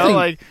been?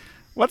 Nothing...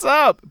 what's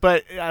up?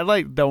 But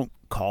I don't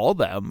call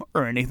them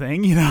or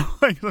anything,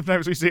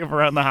 sometimes we see them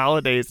around the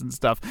holidays and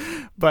stuff.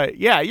 But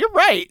yeah, you're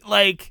right.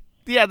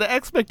 The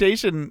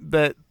expectation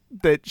that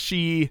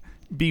she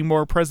be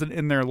more present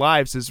in their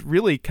lives is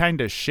really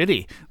kind of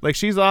shitty.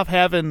 She's off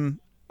having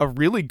a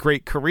really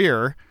great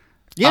career.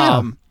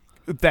 Yeah.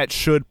 that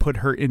should put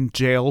her in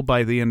jail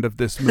by the end of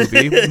this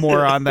movie.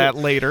 More on that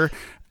later.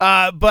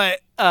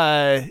 But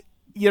yeah,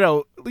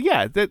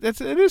 it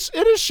is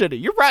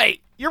shitty.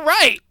 You're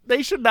right.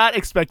 They should not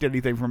expect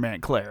anything from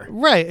Aunt Claire.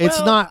 Right. It's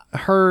not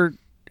her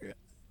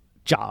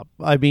job.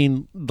 I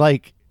mean,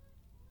 like,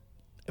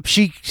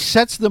 she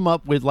sets them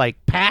up with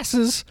like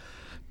passes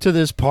to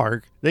this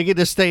park. They get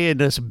to stay in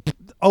this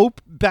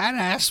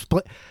badass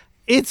place.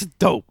 It's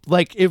dope.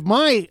 Like, if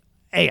my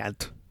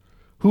aunt,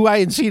 who I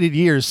hadn't seen in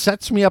years,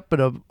 sets me up in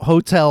a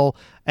hotel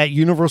at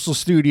Universal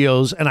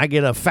Studios and I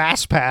get a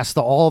fast pass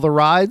to all the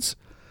rides,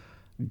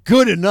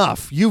 good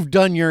enough. You've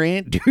done your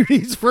aunt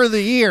duties for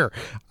the year.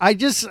 I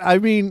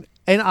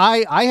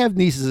have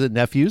nieces and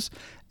nephews,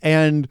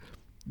 and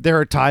there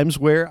are times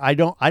where I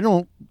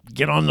don't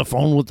get on the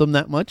phone with them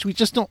that much. We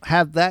just don't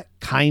have that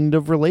kind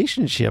of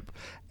relationship,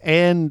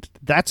 and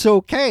that's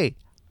okay.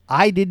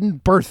 I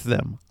didn't birth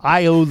them.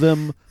 I owe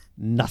them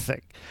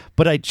nothing,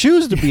 but I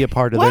choose to be a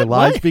part of their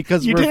lives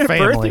because you we're didn't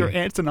family. birth your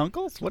aunts and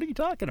uncles? What are you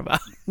talking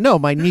about? No,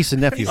 my niece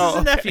and nephews. Nieces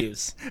and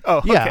nephews. Oh,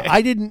 okay. Yeah,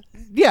 I didn't.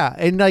 Yeah,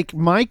 and like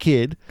my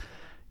kid,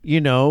 I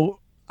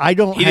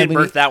don't. He have didn't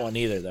birth that one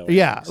either, though.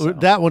 Yeah, so.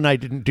 that one I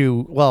didn't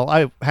do. Well,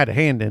 I had a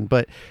hand in,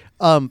 but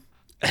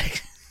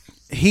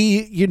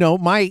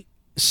my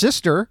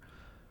sister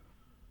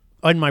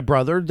and my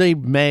brother, they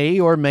may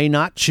or may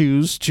not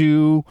choose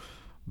to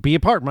be a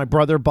part. My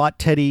brother bought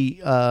Teddy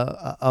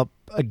a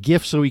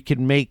gift so he could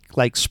make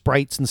like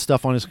sprites and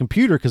stuff on his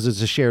computer because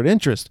it's a shared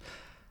interest.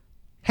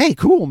 Hey,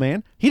 cool,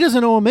 man. He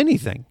doesn't owe him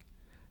anything.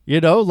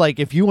 Like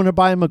if you want to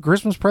buy him a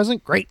Christmas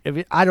present, great.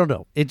 I don't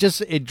know.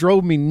 It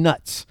drove me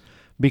nuts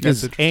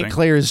because Aunt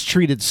Claire is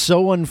treated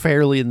so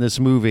unfairly in this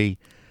movie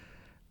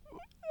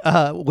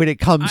when it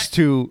comes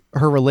to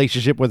her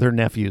relationship with her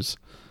nephews.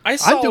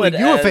 I'm doing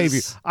you a favor.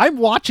 I'm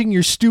watching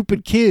your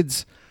stupid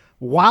kids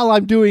while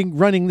I'm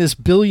running this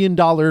 $1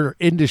 billion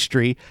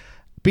industry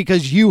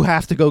because you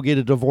have to go get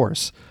a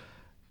divorce.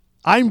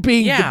 I'm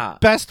being the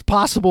best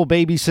possible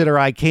babysitter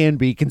I can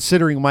be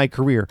considering my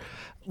career.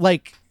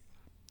 Like,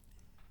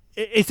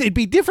 it'd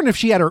be different if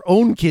she had her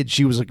own kids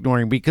she was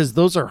ignoring because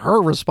those are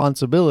her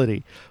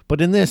responsibility.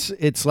 But in this,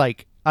 it's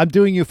like, I'm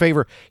doing you a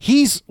favor.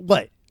 He's,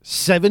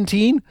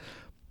 17?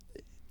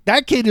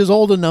 That kid is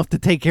old enough to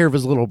take care of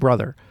his little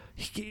brother.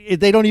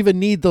 They don't even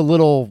need the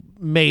little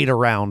maid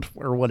around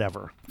or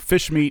whatever.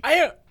 Fish meat.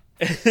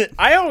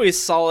 I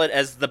always saw it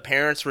as the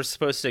parents were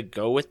supposed to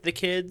go with the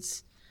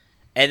kids,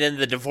 and then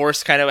the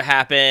divorce kind of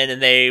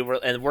happened,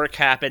 and work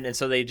happened, and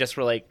so they just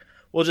were like,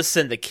 "We'll just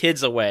send the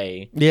kids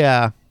away."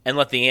 Yeah. And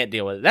let the aunt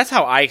deal with it. That's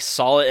how I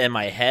saw it in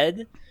my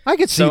head. I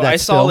could see that. I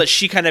saw that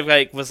she kind of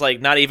was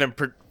not even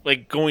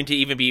going to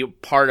even be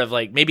part of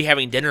maybe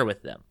having dinner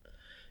with them.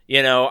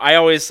 I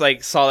always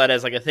saw that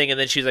as a thing, and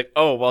then she's like,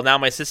 "Oh, well, now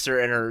my sister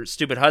and her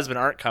stupid husband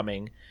aren't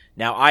coming.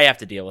 Now I have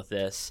to deal with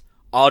this.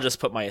 I'll just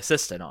put my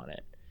assistant on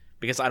it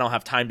because I don't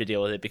have time to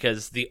deal with it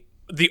because the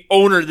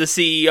owner, the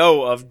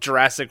CEO of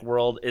Jurassic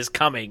World is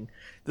coming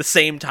the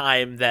same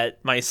time that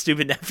my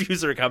stupid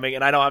nephews are coming,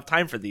 and I don't have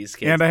time for these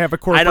kids. And I have a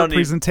corporate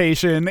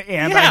presentation,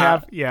 and I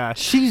have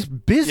She's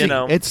busy.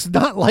 It's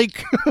not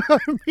like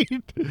and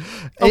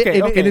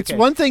it's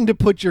one thing to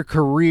put your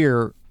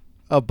career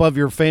above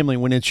your family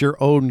when it's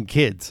your own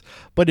kids,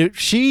 but if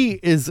she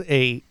is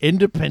a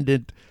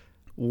independent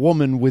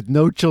woman with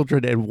no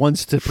children and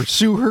wants to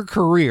pursue her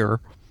career,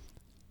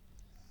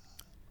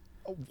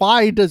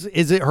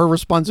 is it her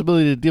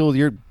responsibility to deal with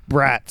your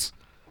brats?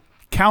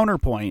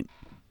 Counterpoint.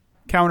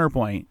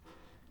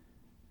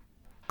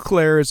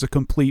 Claire is a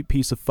complete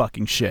piece of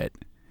fucking shit.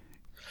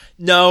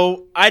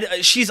 No,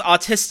 she's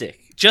autistic.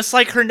 Just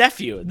like her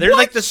nephew. They're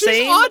the She's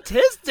same.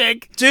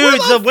 autistic? Dude,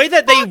 the way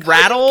that they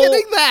rattle.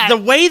 That? The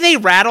way they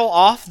rattle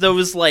off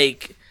those,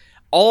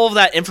 all of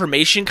that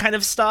information kind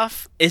of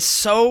stuff is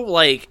so,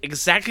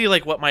 exactly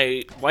like what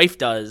my wife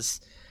does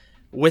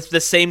with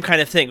the same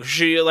kind of thing.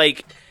 She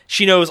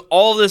knows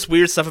all this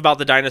weird stuff about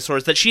the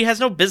dinosaurs that she has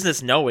no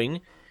business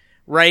knowing,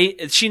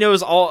 right? She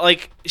knows all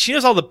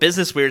the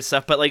business weird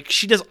stuff, but,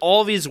 she does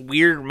all these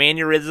weird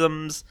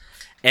mannerisms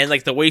and,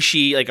 the way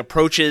she,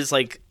 approaches,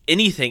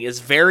 anything is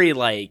very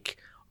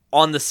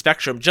on the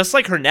spectrum, just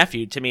like her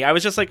nephew. To me, I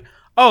was just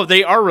oh,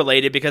 they are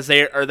related because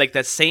they are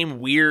that same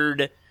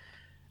weird,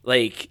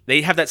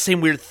 they have that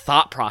same weird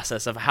thought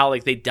process of how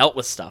they dealt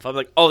with stuff.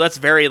 I'm oh, that's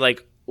very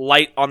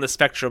light on the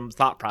spectrum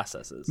thought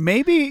processes.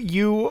 Maybe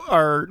you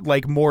are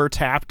more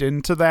tapped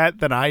into that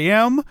than I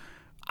am.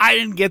 I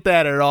didn't get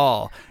that at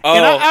all. Oh,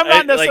 and I'm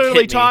not necessarily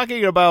hit me.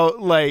 talking about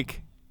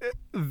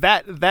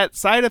that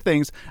side of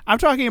things. I'm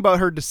talking about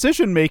her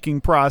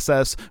decision-making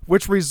process,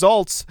 which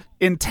results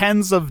in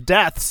tens of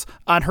deaths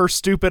on her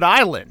stupid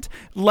island.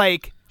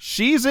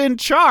 She's in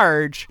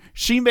charge.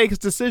 She makes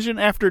decision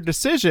after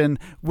decision,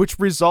 which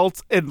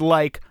results in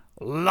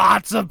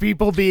lots of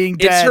people being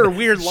dead. It's her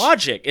weird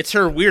logic. It's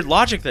her weird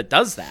logic that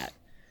does that.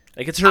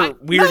 It's her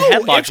weird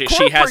head logic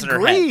she has in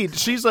her head.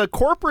 She's a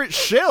corporate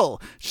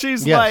shill.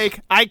 She's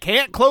I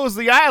can't close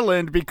the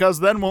island because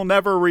then we'll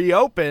never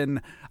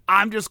reopen.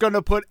 I'm just going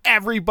to put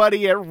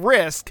everybody at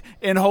risk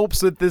in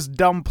hopes that this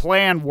dumb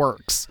plan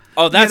works.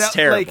 Oh, that's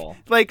terrible.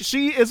 Like,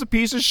 she is a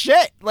piece of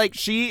shit. Like,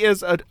 she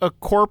is a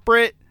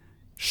corporate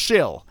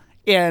shill.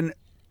 And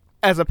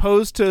as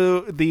opposed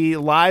to the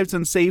lives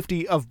and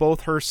safety of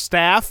both her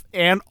staff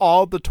and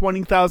all the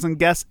 20,000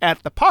 guests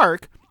at the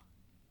park,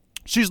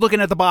 she's looking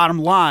at the bottom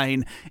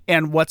line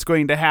and what's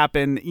going to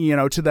happen,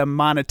 to them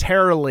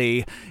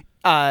monetarily.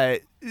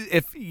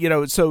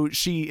 So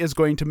she is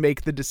going to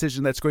make the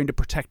decision that's going to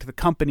protect the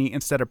company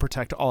instead of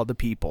protect all the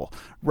people,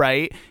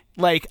 right?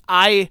 Like,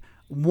 I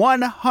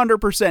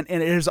 100%,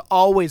 and it has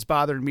always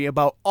bothered me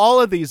about all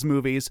of these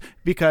movies,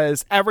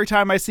 because every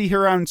time I see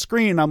her on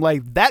screen, I'm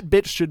like, that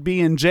bitch should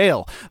be in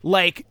jail.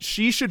 Like,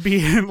 she should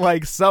be in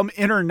like some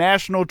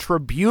international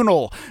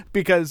tribunal,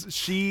 because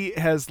she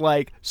has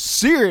like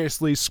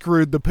seriously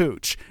screwed the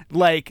pooch.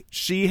 Like,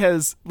 she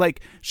has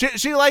like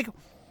she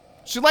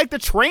like the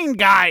train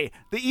guy,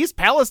 the East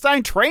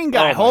Palestine train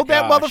guy. Oh Hold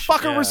that gosh,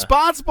 motherfucker yeah.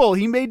 responsible.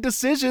 He made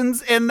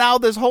decisions, and now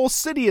this whole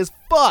city is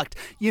fucked.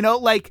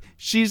 Like,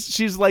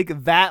 she's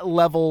like that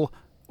level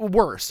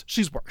worse.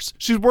 She's worse.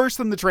 She's worse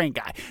than the train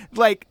guy.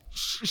 Like,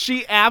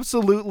 she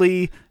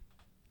absolutely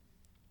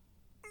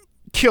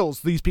kills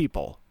these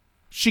people.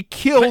 She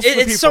kills the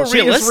people. It's so she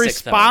is realistic,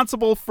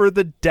 responsible for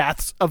the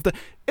deaths of the...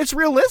 It's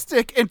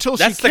realistic until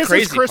That's she the kisses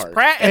crazy Chris part.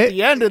 Pratt at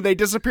the end and they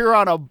disappear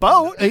on a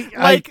boat. Yeah.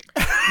 Like,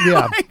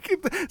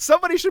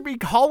 somebody should be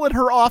hauling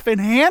her off in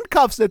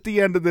handcuffs at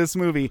the end of this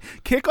movie.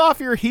 Kick off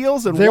your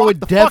heels and There walk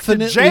would the fuck to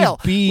definitely jail.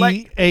 be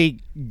Like, a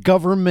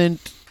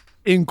government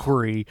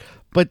inquiry,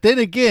 but then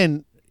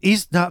again,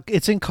 he's not.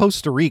 It's in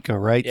Costa Rica,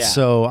 right? Yeah.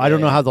 So I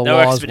don't know how the No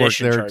laws work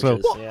expedition there. So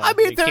charges. Yeah, I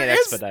mean, you can't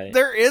expedite.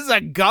 there is a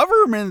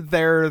government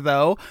there,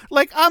 though.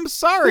 Like, I'm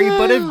sorry,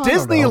 but if I don't know.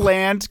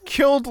 Disneyland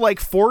killed like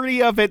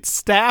 40 of its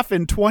staff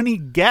and 20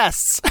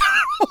 guests,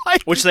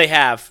 like, Which they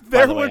have, by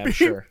there the way, would I'm be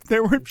sure.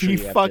 there would I'm sure be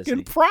you have fucking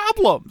Disney.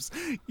 problems,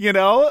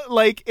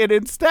 like, and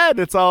instead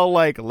it's all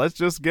like, let's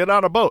just get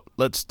on a boat,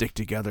 let's stick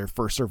together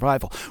for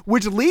survival,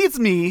 which leads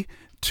me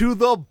to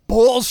the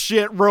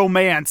bullshit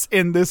romance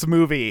in this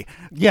movie.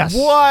 Yes.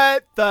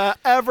 What the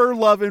ever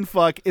loving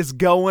fuck is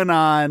going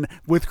on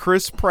with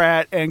Chris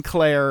Pratt and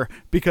Claire?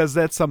 Because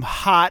that's some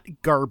hot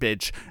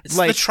garbage. It's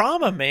the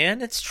trauma,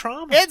 man. It's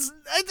trauma. It's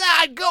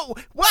go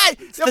what?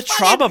 It's the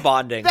trauma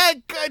bonding.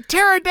 The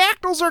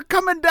pterodactyls are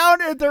coming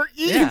down and they're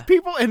eating Yeah.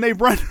 people and they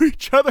run to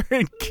each other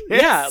and kiss.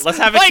 Yeah, let's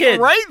have a like, kid.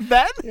 right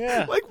then.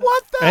 Yeah. Like,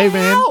 what the hey,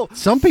 hell? man,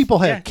 some people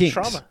have Yeah, kinks,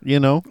 trauma.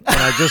 and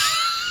I just.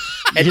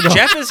 And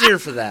Jeff is here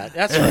for that.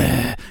 That's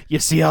right. You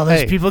see all those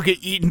Hey. people get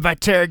eaten by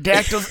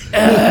pterodactyls?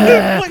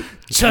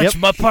 Touch Yep.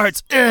 my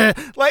parts.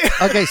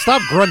 Like, Okay,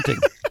 stop grunting.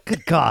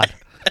 Good God.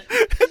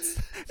 it's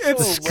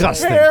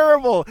disgusting.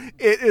 terrible.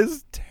 It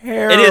is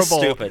terrible. It is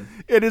stupid.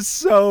 It is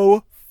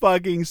so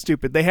fucking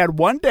stupid. They had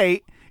one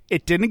date.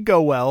 It didn't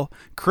go well.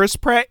 Chris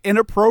Pratt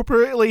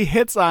inappropriately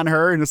hits on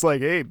her and it's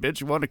like, hey, bitch,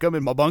 you want to come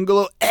in my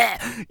bungalow?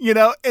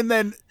 And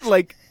then,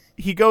 like,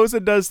 he goes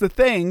and does the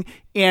thing,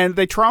 and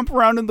they tromp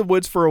around in the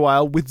woods for a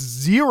while with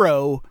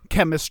zero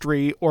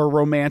chemistry or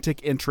romantic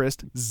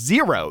interest.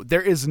 Zero.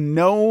 There is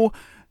no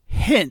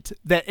hint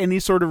that any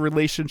sort of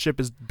relationship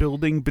is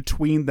building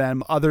between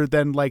them other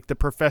than like the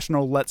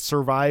professional let's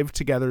survive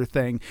together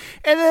thing.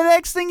 And the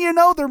next thing you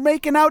know, they're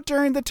making out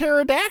during the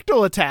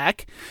pterodactyl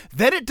attack.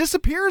 Then it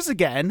disappears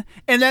again.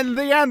 And then in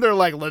the end, they're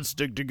like, let's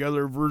stick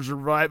together for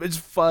survive.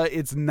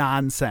 It's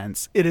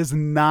nonsense. It is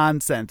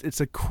nonsense. It's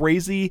a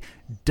crazy,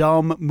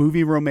 dumb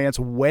movie romance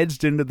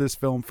wedged into this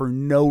film for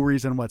no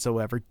reason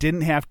whatsoever.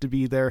 Didn't have to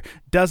be there.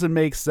 Doesn't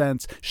make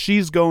sense.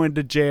 She's going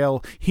to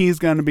jail. He's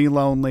going to be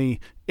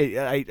lonely.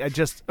 I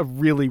just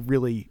really,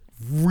 really,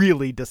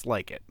 really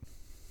dislike it.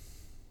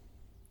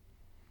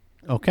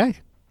 Okay.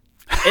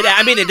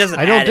 It doesn't.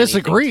 I don't add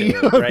disagree.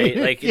 anything to it, right?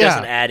 Like, it Yeah.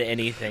 doesn't add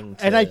anything.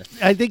 To And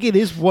I think it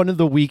is one of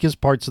the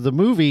weakest parts of the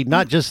movie,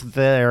 not just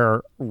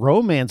their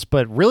romance,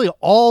 but really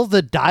all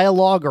the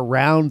dialogue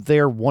around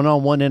their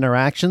one-on-one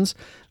interactions.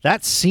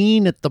 That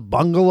scene at the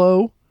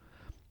bungalow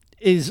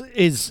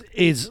is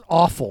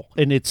awful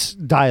in its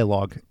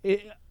dialogue.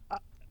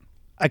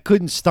 I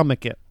couldn't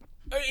stomach it.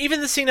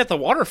 Even the scene at the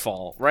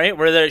waterfall, right,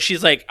 where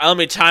she's like, "Let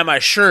me tie my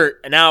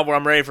shirt," and now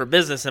I'm ready for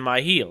business in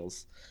my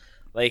heels.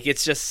 Like,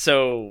 it's just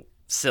so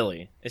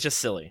silly. It's just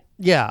silly.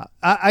 Yeah,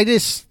 I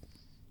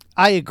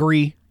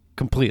agree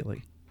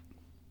completely.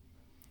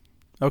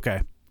 Okay,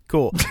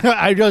 cool.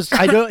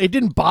 It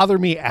didn't bother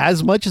me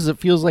as much as it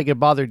feels like it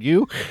bothered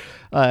you.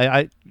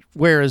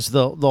 Whereas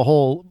the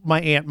whole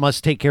my aunt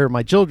must take care of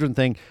my children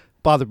thing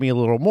bothered me a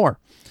little more.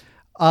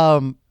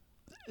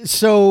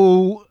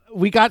 So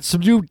we got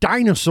some new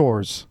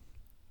dinosaurs.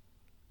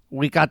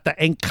 We got the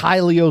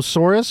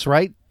Ankylosaurus,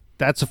 right?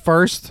 That's a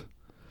first.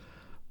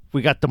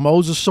 We got the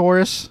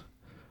Mosasaurus.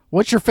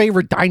 What's your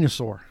favorite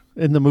dinosaur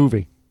in the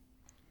movie?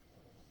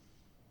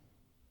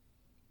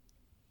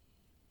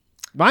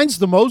 Mine's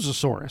the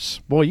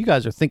Mosasaurus. Boy, you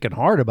guys are thinking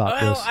hard about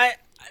Well, this.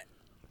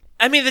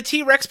 I mean, the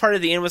T-Rex part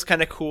of the end was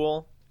kind of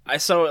cool. He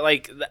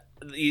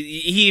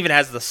even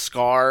has the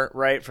scar,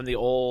 right, from the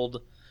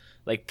old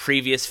like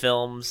previous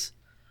films.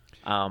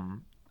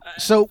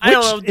 So I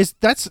don't know.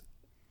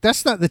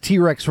 That's not the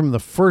T-Rex from the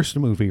first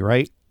movie,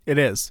 right? It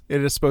is.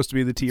 It is supposed to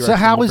be the T-Rex. So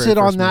how from the is very it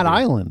on first that movie.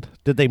 island?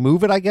 Did they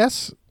move it, I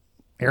guess?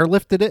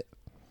 Airlifted it?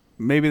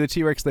 Maybe the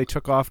T-Rex they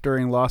took off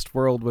during Lost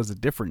World was a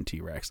different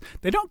T-Rex.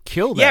 They don't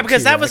kill that Yeah,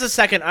 because that T-Rex. was the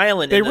second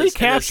island They in the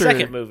recaptured-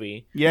 second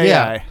movie.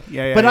 Yeah.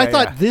 But I yeah.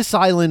 thought this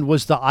island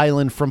was the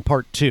island from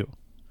part 2.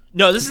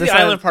 No, this is This the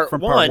island island part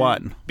from one, part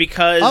one.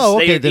 because Oh,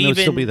 okay, they then it would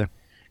even, still be there.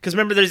 Because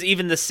remember, there's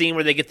even the scene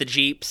where they get the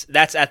jeeps.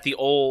 That's at the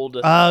old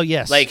Oh,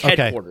 yes. like Okay.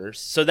 headquarters.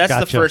 So that's the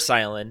Gotcha. first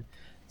island.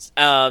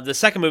 The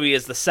second movie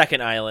is the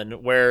second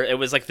island, where it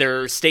was like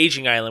their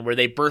staging island, where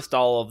they birthed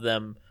all of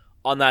them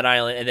on that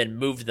island and then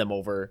moved them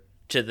over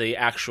to the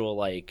actual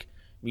like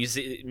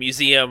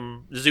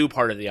museum zoo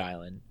part of the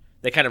island.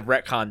 They kind of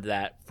retconned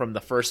that from the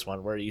first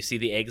one, where you see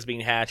the eggs being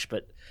hatched,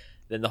 but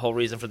then the whole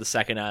reason for the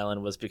second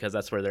island was because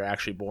that's where they're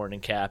actually born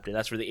and capped, and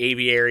that's where the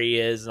aviary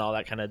is and all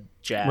that kind of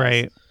jazz.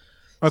 Right.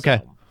 Okay.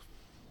 So,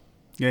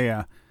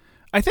 Yeah.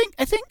 I think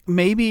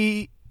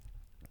maybe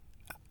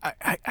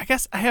I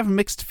guess I have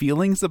mixed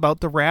feelings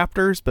about the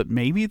Raptors, but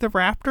maybe the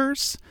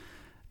Raptors.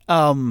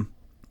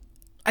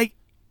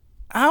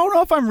 I don't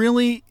know if I'm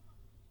really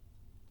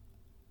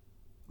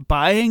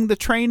buying the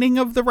training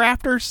of the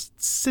Raptors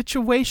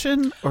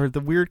situation or the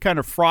weird kind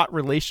of fraught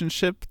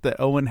relationship that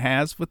Owen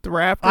has with the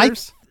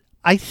Raptors.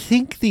 I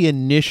think the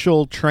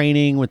initial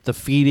training with the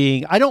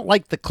feeding, I don't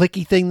like the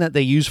clicky thing that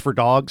they use for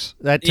dogs.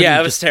 That to yeah, me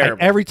it was just- terrible.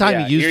 every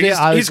time he used it,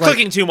 I was he's like,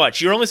 clicking too much.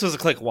 You're only supposed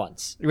to click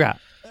once. yeah.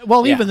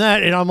 Well, Yeah. even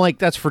that, and I'm like,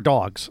 that's for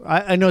dogs.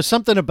 I know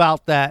something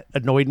about that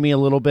annoyed me a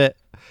little bit,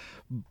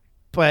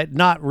 but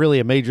not really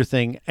a major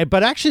thing.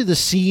 But actually, the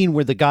scene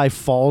where the guy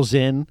falls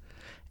in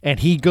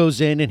and he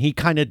goes in and he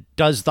kind of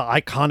does the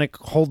iconic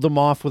hold them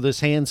off with his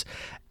hands,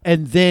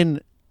 and then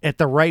at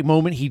the right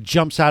moment he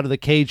jumps out of the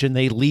cage and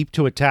they leap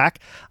to attack.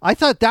 I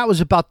thought that was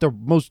about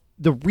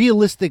the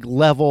realistic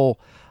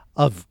level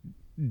of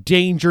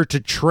danger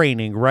to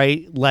training,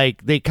 right?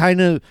 Like the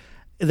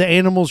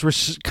animals were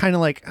kind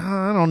of like, oh,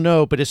 I don't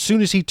know, but as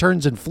soon as he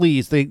turns and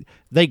flees,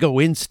 they go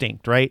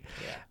instinct, right?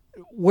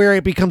 Yeah. Where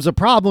it becomes a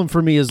problem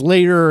for me is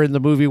later in the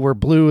movie where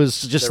Blue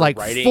is just They're like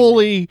riding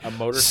fully a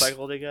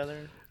motorcycle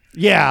together.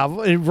 Yeah,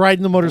 and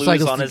riding the Blue's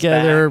motorcycles on his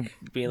together. back,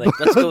 being like,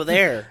 "Let's go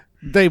there."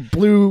 They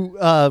Blue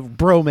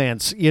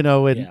bromance,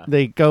 and Yeah.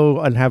 they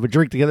go and have a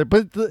drink together.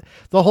 But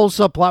the whole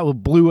subplot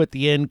with Blue at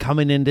the end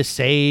coming in to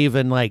save,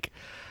 and like,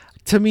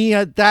 to me,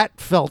 that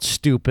felt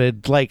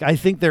stupid. Like, I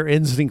think their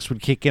instincts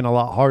would kick in a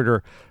lot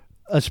harder,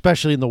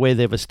 especially in the way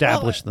they've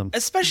established them.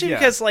 Especially Yeah.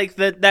 because like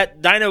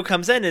that Dino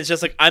comes in and it's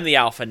just like, I'm the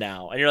alpha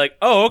now, and you're like,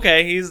 oh,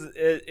 okay, he's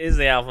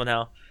the alpha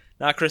now,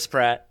 not Chris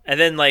Pratt. And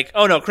then like,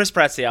 oh no, Chris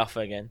Pratt's the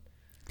alpha again.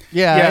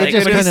 Yeah, Yeah, it Like,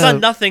 just he's kind done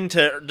of. nothing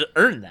to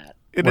earn that.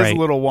 It is Right. a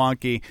little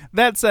wonky.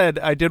 That said,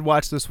 I did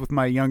watch this with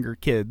my younger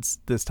kids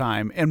this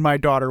time, and my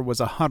daughter was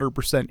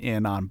 100%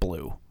 in on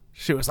Blue.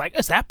 She was like,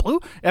 "Is that Blue?"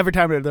 Every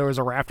time there was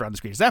a raptor on the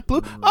screen, "Is that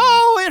Blue?"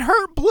 Oh, it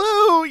hurt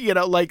Blue.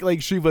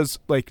 Like she was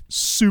like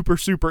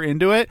super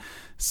into it.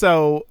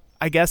 So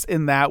I guess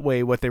in that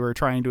way, what they were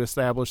trying to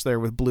establish there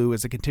with Blue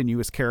as a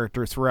continuous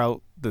character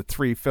throughout the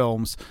 3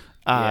 films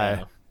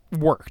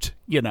worked.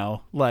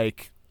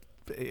 Like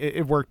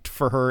it worked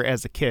for her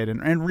as a kid,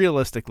 and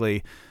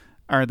realistically,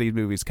 aren't these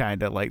movies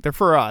kind of like, they're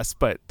for us,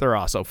 but they're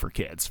also for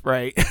kids,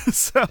 right?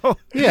 So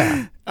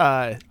Yeah.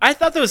 I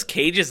thought those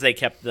cages they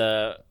kept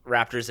the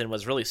raptors in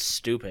was really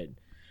stupid.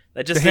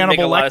 That just the didn't make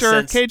a Hannibal lot of Lecter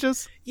sense.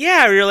 cages.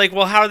 Yeah, you're like,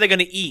 well, how are they going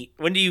to eat?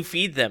 When do you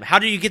feed them? How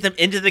do you get them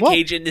into the Well,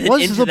 cage and then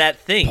what's into the that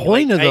thing?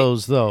 point Like, of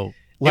those, though? It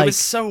Like, was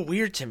so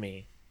weird to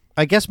me.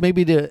 I guess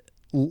maybe the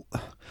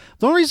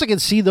only reason I can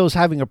see those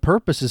having a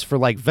purpose is for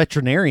like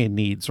veterinarian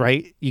needs,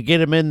 right? You get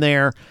them in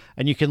there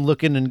and you can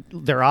look in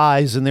their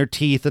eyes and their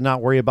teeth and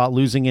not worry about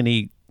losing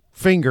any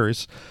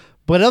fingers.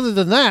 But other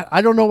than that,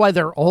 I don't know why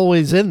they're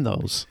always in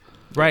those.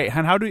 Right,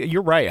 and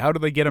you're right. How do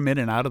they get them in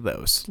and out of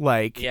those?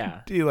 Like,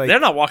 Yeah, do you, like, they're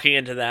not walking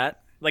into that.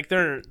 Like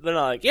they're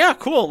not like, yeah,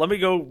 cool. Let me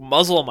go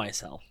muzzle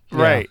myself.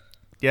 right.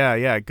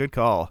 Yeah, good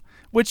call.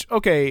 Which,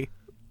 okay,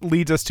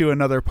 leads us to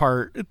another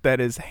part that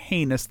is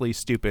heinously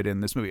stupid in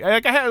this movie.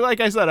 Like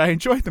I said, I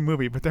enjoyed the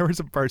movie, but there were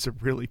some parts that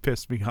really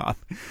pissed me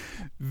off.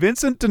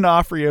 Vincent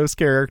D'Onofrio's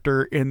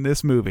character in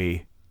this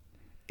movie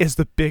is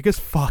the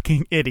biggest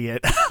fucking idiot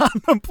on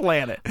the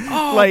planet.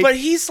 Oh, but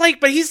he's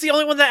the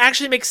only one that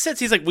actually makes sense.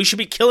 He's like, we should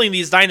be killing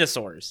these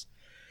dinosaurs.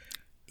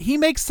 he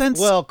makes sense.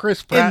 Well,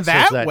 Chris Pratt in says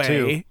that that way,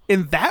 too.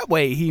 In that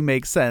way, he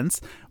makes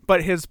sense.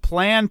 But his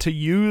plan to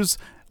use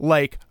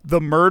like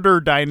the murder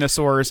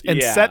dinosaurs and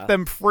Yeah. set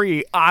them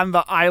free on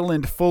the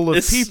island full of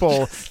This-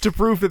 people to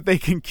prove that they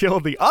can kill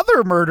the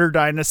other murder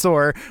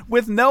dinosaur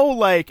with no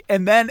like,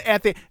 and then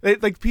at the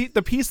like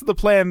the piece of the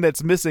plan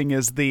that's missing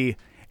is the.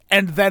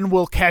 And then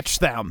we'll catch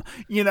them.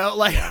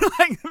 Like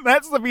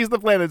that's the piece of the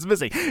plan that's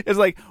missing. It's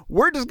like,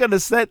 we're just going to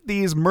set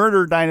these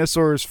murder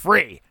dinosaurs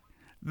free.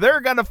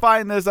 They're going to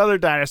find this other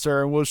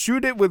dinosaur and we'll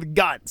shoot it with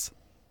guns.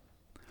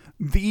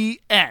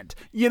 The end.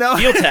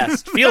 Field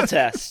test. Field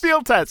test.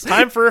 Field test.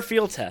 Time for a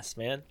field test,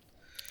 man.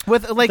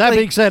 With like That like,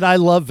 being said, I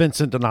love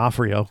Vincent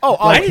D'Onofrio. Oh,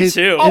 like I do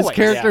too. His Always,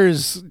 character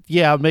is,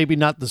 maybe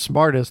not the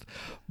smartest,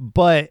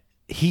 but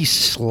he's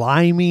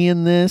slimy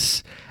in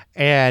this,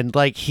 and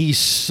like he's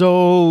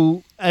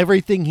so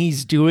everything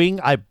he's doing,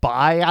 I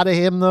buy out of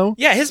him though.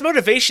 Yeah, his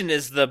motivation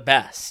is the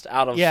best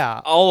out of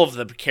all of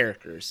the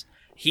characters.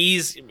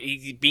 He's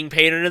being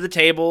paid under the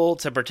table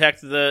to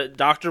protect the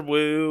Dr.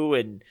 Wu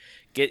and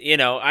get,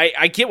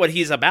 I get what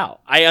he's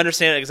about. I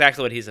understand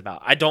exactly what he's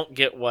about. I don't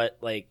get what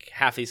like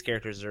half these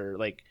characters are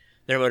like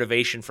their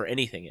motivation for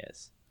anything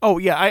is. Oh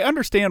yeah, I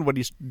understand what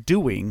he's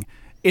doing.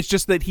 It's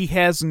just that he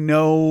has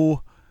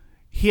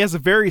a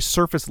very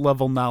surface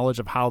level knowledge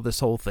of how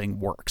this whole thing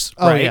works.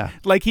 Right? Oh yeah,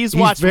 like he's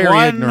watched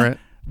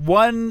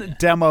one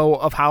demo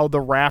of how the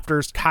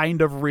raptors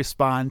kind of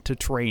respond to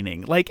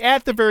training. Like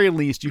at the very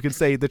least, you could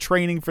say the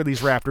training for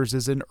these raptors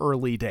is in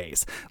early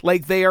days.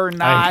 Like they are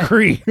not. I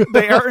agree.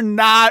 They are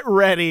not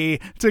ready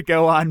to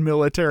go on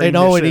military. And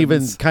missions. Owen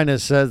even kind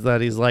of says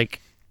that he's like,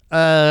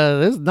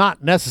 "This is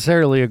not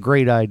necessarily a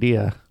great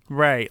idea."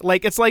 Right.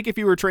 Like it's like if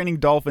you were training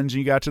dolphins and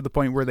you got to the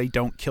point where they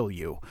don't kill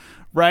you.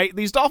 Right?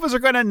 These dolphins are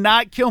going to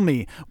not kill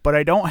me, but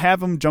I don't have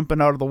them jumping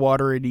out of the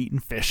water and eating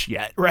fish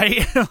yet,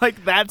 right?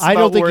 Like that's I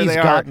don't think where he's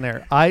they gotten are.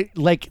 there. I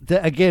like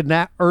again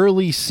that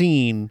early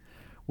scene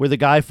where the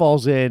guy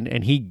falls in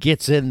and he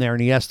gets in there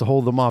and he has to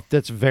hold them off.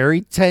 That's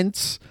very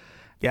tense.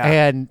 Yeah.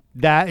 And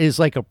that is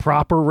like a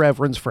proper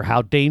reverence for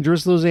how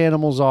dangerous those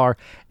animals are.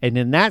 And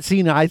in that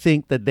scene, I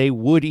think that they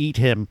would eat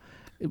him.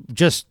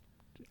 Just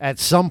at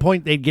some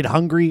point, they'd get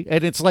hungry.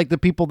 And it's like the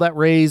people that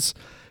raise,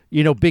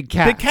 big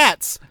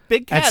cats.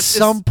 Big cats. At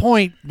some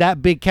point,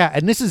 that big cat,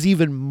 and this is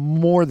even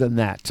more than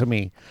that to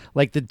me.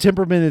 Like the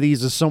temperament of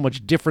these is so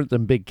much different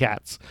than big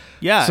cats.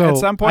 Yeah, so at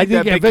some point, I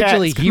think that big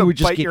eventually cat's he gonna would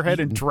just bite get your head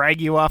and eaten. drag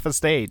you off a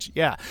stage.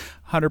 Yeah,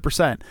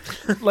 100%.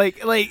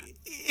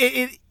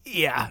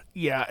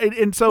 Yeah.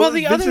 And so Well,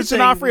 the other Vincent thing-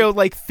 D'Onofrio,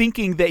 like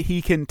thinking that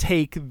he can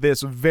take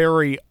this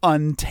very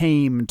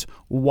untamed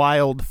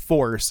wild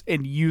force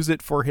and use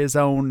it for his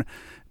own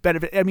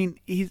benefit. I mean,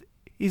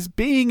 he's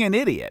being an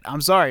idiot.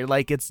 I'm sorry.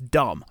 Like, it's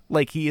dumb.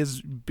 Like, he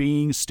is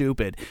being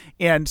stupid.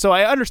 And so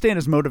I understand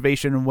his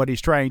motivation and what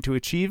he's trying to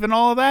achieve and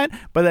all of that,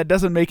 but that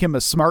doesn't make him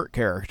a smart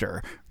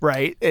character,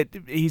 right?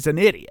 He's an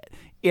idiot.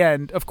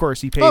 And, of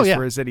course, he pays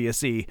for his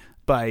idiocy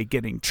by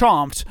getting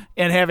chomped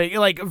and having,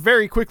 like,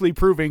 very quickly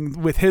proving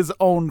with his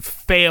own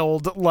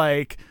failed,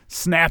 like,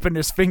 snapping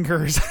his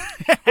fingers.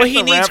 Well,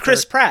 he needs raptor.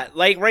 Chris Pratt.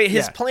 Like, right,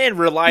 his Yeah. plan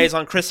relies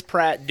on Chris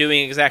Pratt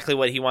doing exactly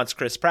what he wants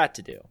Chris Pratt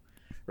to do.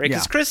 Right?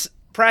 Because Yeah. Chris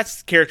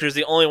Pratt's character is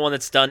the only one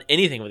that's done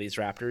anything with these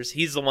raptors.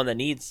 He's the one that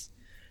needs,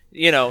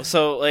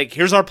 so like,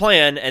 here's our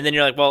plan, and then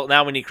you're like, well,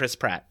 now we need Chris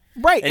Pratt.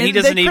 Right. And he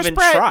doesn't then Chris even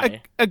Pratt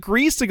try.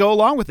 Agrees to go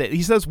along with it.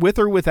 He says, with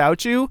or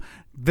without you,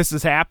 this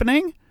is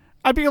happening.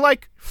 I'd be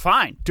like,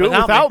 fine, do it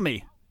without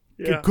me.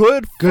 Yeah.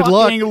 Good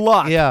fucking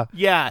luck. Yeah.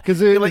 Yeah. Because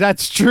Like,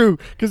 that's true.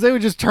 Because they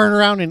would just turn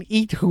around and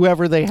eat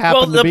whoever they happen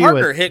Well, to the be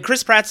partner, with.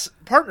 Chris Pratt's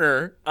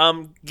partner,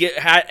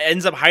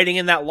 ends up hiding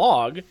in that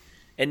log,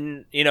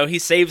 and he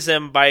saves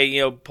him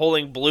by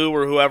pulling Blue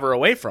or whoever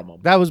away from him.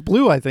 That was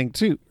Blue, I think,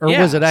 too. Or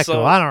Yeah, was it Echo?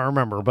 so- I don't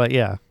remember, but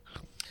yeah.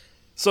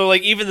 So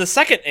like, even the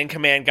second in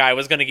command guy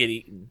was going to get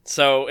eaten.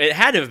 So it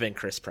had to have been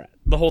Chris Pratt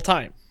the whole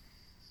time.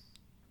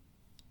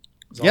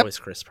 It was Yep. always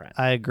Chris Pratt.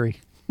 I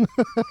agree.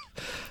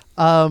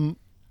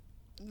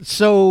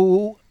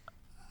 So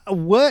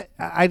what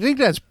I think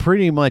that's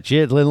pretty much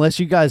it, unless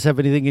you guys have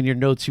anything in your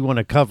notes you want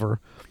to cover.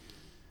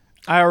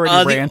 I already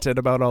The- ranted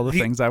about all the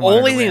things I The wanted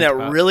only to thing rant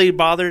that about. really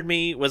bothered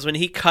me was when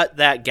he cut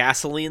that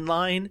gasoline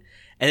line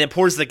and then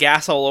pours the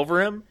gas all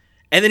over him,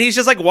 and then he's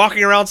just like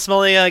walking around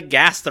smelling like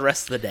gas the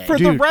rest of the day. For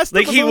the Dude, rest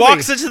Like, of the he movie.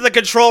 walks into the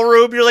control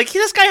room, you're like,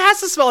 this guy has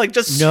to smell like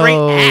just straight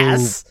No,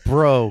 ass.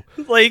 bro.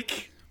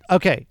 Like,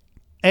 Okay.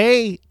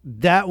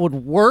 That would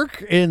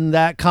work in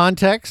that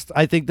context.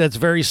 I think that's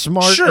very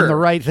smart Sure. and the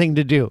right thing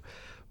to do.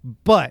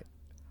 But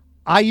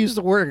I used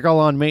to work on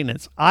lawn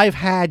maintenance. I've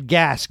had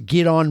gas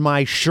get on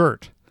my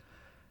shirt.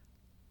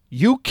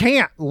 You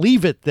can't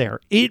leave it there.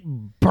 It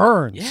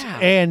burns Yeah.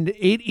 and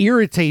it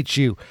irritates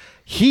you.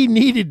 He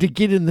needed to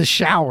get in the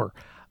shower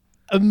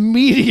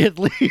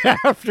immediately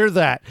after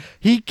that.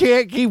 He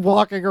can't keep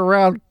walking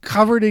around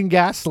covered in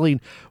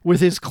gasoline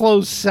with his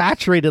clothes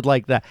saturated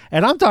like that.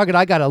 And I'm talking,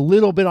 I got a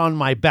little bit on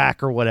my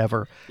back or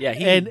whatever. yeah,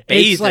 he And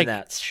bathed it's like, in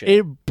that shit.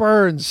 it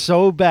burns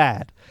so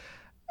bad.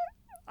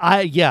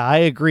 I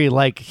agree.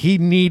 Like, he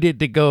needed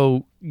to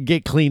go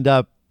get cleaned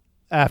up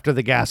after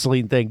the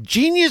gasoline thing.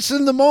 Genius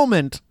in the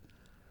moment,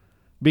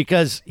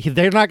 because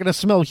they're not going to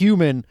smell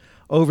human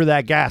over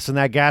that gas, and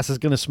that gas is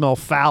going to smell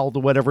foul to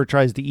whatever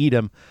tries to eat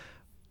him.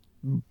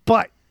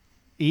 But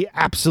he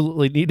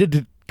absolutely needed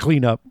to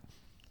clean up.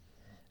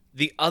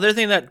 The other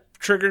thing that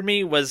triggered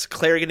me was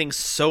Claire getting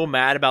so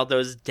mad about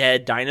those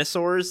dead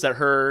dinosaurs that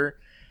her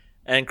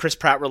and Chris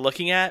Pratt were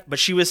looking at. But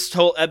she was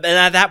told, and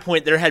at that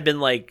point, there had been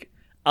like,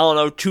 I don't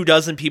know,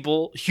 24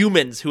 people,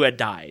 humans who had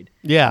died.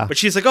 Yeah. But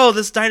she's like, oh,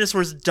 this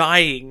dinosaur's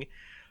dying.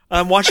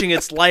 I'm watching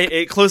its light.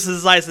 It closes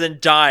its eyes and then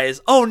dies.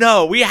 Oh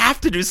no, we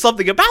have to do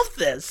something about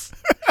this.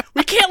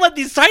 We can't let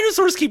these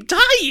dinosaurs keep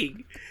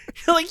dying.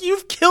 Like,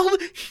 you've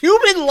killed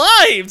human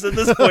lives at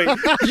this point.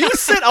 You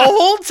sent a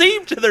whole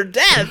team to their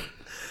death.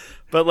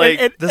 But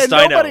like this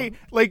dino, nobody,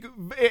 like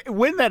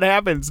when that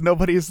happens,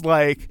 nobody's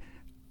like,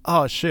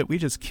 "Oh shit, we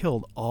just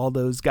killed all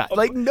those guys."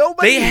 Like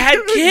nobody they had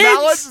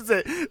acknowledges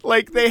kids. it.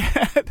 Like they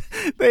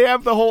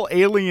have the whole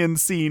alien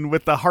scene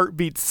with the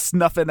heartbeats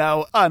snuffing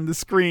out on the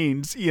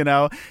screens, you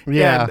know.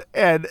 Yeah.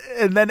 And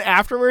then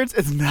afterwards,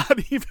 it's not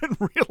even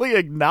really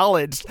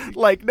acknowledged.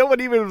 Like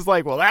nobody even was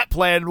like, "Well, that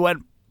plan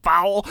went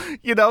foul,"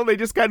 you know. They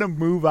just kind of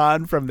move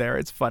on from there.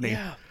 It's funny.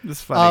 Yeah.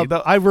 It's funny.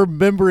 I'm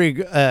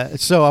remembering.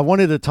 So I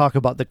wanted to talk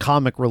about the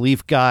comic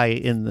relief guy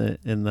in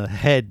the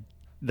head,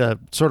 the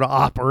sort of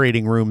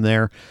operating room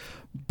there.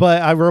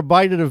 But I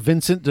reminded of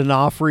Vincent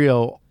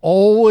D'Onofrio,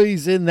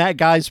 always in that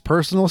guy's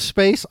personal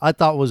space. I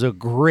thought was a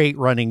great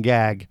running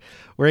gag,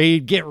 where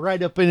he'd get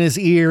right up in his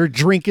ear,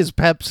 drink his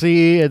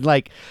Pepsi, and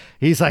like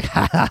he's like,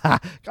 ha, ha, ha.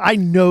 I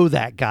know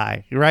that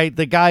guy, right?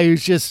 The guy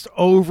who's just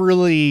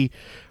overly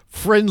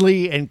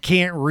friendly and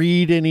can't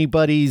read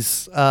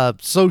anybody's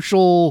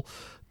social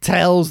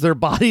tells, their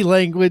body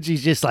language.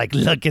 He's just like,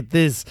 look at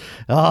this,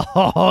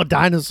 oh,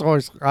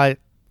 dinosaurs. I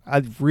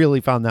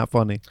really found that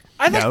funny.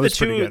 I thought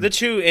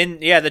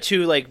the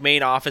two like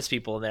main office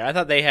people in there, I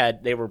thought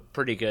they were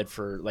pretty good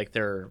for like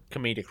their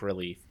comedic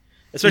relief,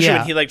 especially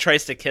when he like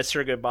tries to kiss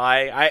her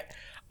goodbye.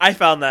 I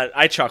found that,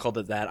 I chuckled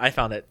at that. I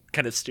found it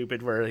kind of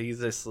stupid where he's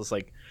just was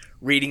like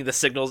reading the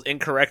signals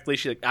incorrectly.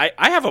 She's like,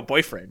 I have a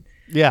boyfriend.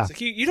 Yeah. It's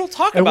like, you don't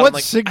talk And about what him.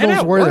 Like, signals I'm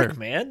at were work, there?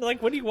 man.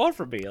 Like, what do you want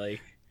from me?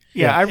 Like,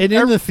 yeah. And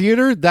in the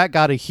theater, that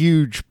got a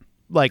huge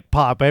like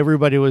pop.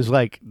 Everybody was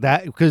like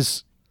that,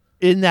 because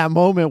in that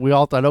moment we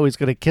all thought, oh, he's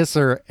going to kiss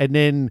her, and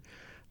then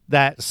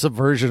that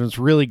subversion was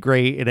really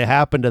great, and it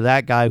happened to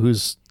that guy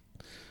who's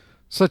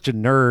such a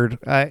nerd,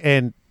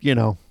 and you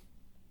know,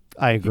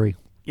 I agree.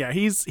 Yeah,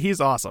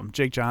 he's awesome,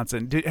 Jake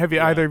Johnson. Have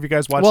you either of you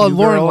guys watched? Well, New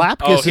Lauren Girl? Lapkus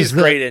oh, is he's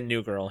great in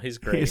New Girl. He's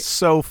great. He's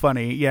so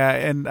funny. Yeah,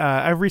 and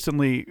I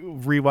recently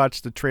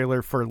rewatched the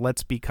trailer for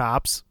Let's Be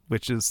Cops,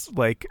 which is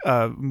like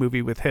a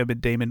movie with him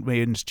and Damon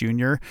Wayans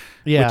Jr.,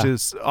 which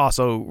is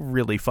also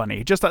really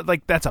funny. Just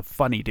like, that's a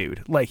funny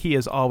dude. Like, he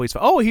is always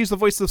fun. Oh, he's the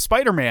voice of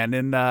Spider-Man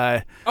in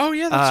oh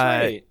yeah, that's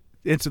right.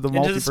 Into the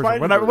Into the Multiverse,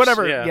 Spider-Verse,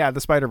 whatever. yeah. Yeah,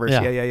 the Spider-Verse.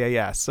 Yeah.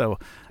 Yeah. So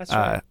That's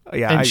right.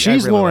 yeah, and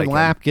she's I really Lauren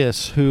like him.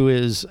 Lapkus, who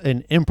is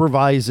an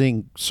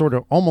improvising sort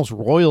of almost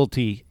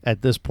royalty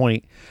at this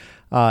point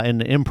in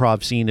the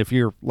improv scene. If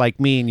you're like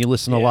me and you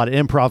listen to a lot of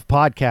improv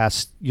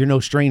podcasts, you're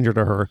no stranger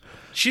to her.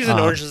 She's in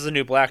Orange is the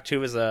New Black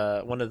too, as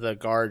one of the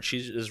guards. She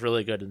is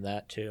really good in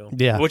that too.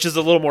 Yeah. Which is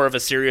a little more of a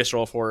serious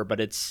role for her,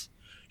 but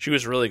she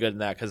was really good in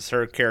that because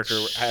her character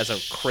has a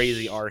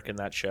crazy arc in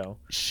that show.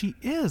 She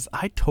is.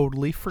 I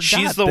totally forgot.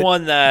 She's the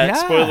one that, Yeah.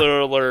 spoiler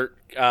alert,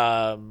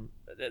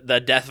 the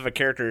death of a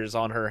character is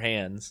on her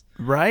hands.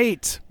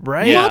 Right.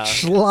 Yeah.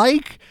 Much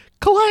like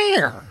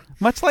Claire.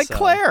 Much like So-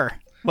 Claire.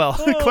 Well,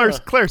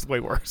 Claire's way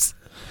worse.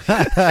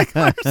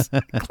 Claire's.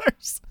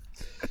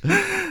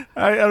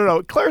 I don't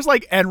know. Claire's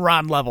like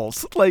Enron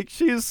levels. Like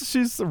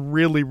she's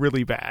really,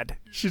 really bad.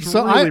 She's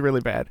So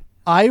really bad.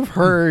 I've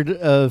heard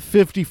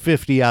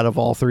 50-50 out of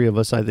all three of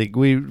us. I think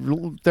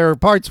there are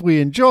parts we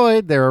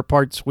enjoyed, there are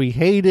parts we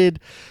hated.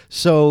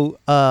 So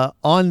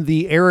on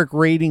the Eric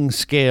rating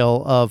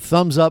scale of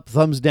thumbs up,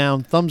 thumbs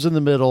down, thumbs in the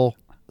middle,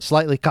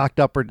 slightly cocked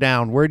up or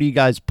down, where do you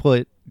guys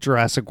put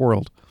Jurassic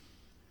World?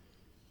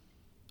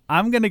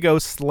 I'm going to go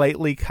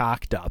slightly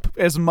cocked up.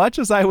 As much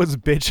as I was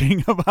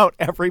bitching about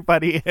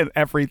everybody and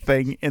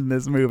everything in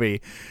this movie,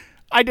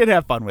 I did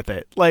have fun with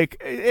it. Like,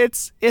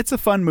 it's a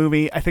fun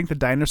movie. I think the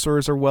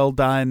dinosaurs are well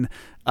done.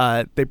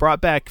 They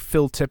brought back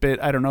Phil Tippett.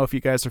 I don't know if you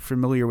guys are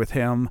familiar with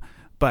him,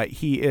 but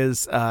he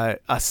is a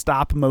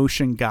stop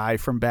motion guy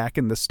from back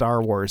in the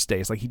Star Wars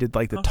days. Like, he did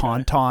like the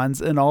Tauntauns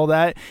and all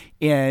that.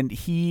 And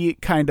he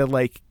kind of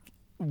like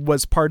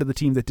was part of the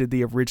team that did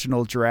the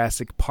original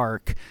Jurassic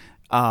Park.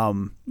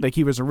 Like,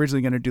 he was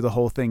originally going to do the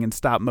whole thing in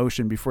stop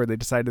motion before they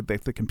decided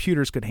that the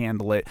computers could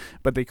handle it.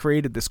 But they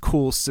created this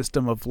cool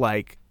system of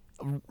like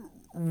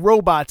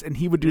robots, and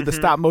he would do the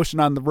stop motion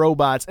on the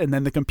robots, and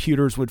then the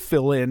computers would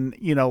fill in,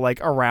 you know, like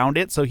around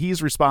it. So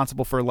he's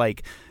responsible for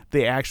like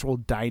the actual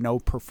dino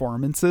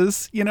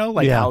performances, you know,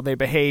 like how they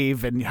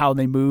behave and how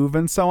they move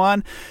and so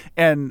on.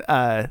 And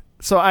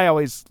so I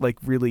always like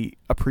really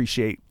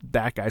appreciate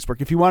that guy's work.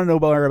 If you want to know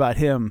more about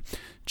him,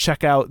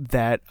 check out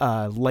that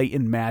Light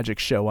and Magic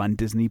show on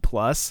Disney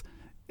Plus.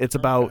 It's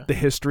about the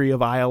history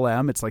of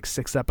ILM. It's like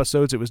 6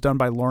 episodes. It was done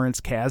by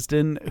Lawrence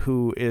Kasdan,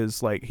 who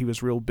is like, he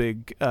was real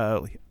big,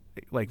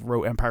 like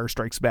wrote Empire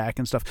Strikes Back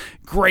and stuff.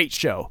 Great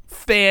show.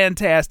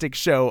 Fantastic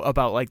show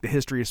about like the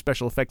history of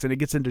special effects. And it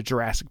gets into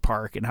Jurassic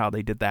Park and how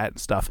they did that and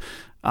stuff.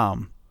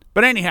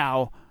 But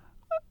anyhow,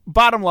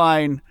 bottom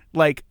line,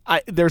 like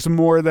there's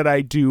more that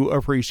I do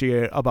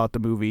appreciate about the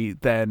movie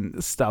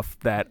than stuff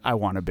that I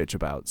want to bitch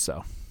about.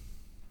 So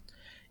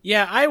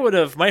Yeah,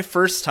 my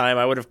first time,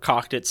 I would have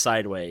cocked it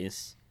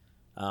sideways.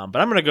 But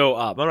I'm going to go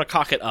up. I'm going to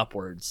cock it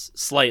upwards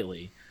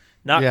slightly.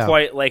 Not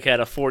quite like at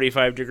a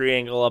 45-degree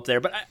angle up there,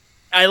 but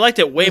I liked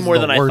it way This is more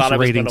the than I worst thought I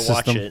was going rating to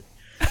watch system. it.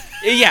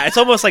 Yeah, it's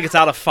almost like it's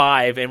out of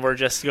 5, and we're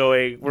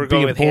going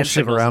Being with hand bullshit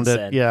signals around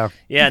instead. it. Yeah.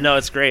 Yeah, no,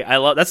 it's great.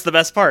 That's the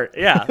best part.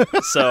 Yeah.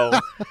 So,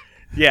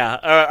 yeah,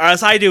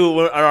 as I do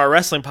on our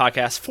wrestling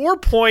podcast, 4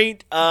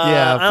 point.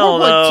 Yeah, I don't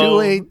know,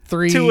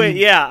 4.283. 2.8.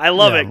 Yeah, I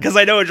love it Yeah. because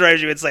I know it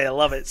drives you insane. I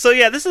love it. So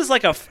yeah, this is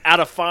like a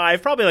out of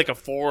 5, probably like a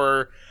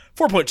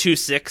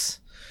 4.26.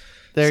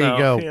 There So, you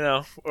go. You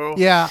know,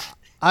 Yeah,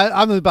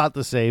 I'm about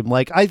the same.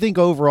 Like, I think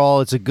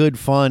overall it's a good,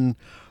 fun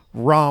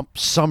romp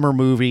summer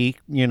movie.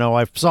 You know,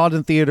 I saw it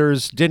in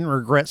theaters, didn't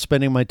regret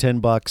spending my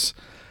 $10,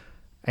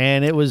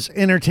 and it was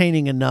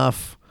entertaining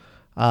enough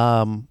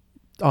on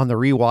the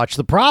rewatch.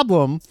 The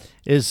problem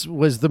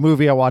was the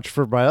movie I watched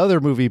for my other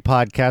movie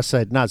podcast I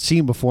had not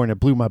seen before, and it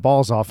blew my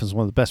balls off. It's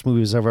one of the best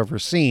movies I've ever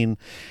seen.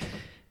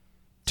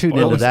 Tune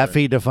into that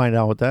feed to find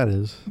out what that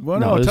is. Well,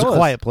 no, no, it was tell A us.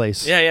 Quiet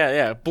Place.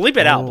 yeah. Bleep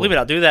it out. Bleep it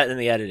out. Do that in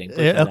the editing. Bleep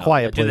A that out.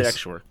 Quiet Do that Place.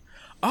 extra work.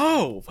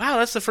 Oh wow,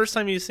 that's the first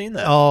time you've seen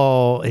that.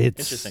 Oh,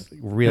 it's Interesting.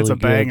 really It's a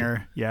good.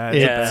 banger. Yeah, it's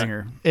Yeah. a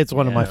banger. It's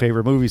one of my Yeah.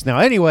 favorite movies now.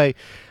 Anyway,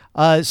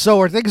 so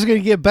are things going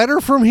to get better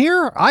from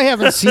here? I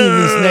haven't seen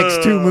these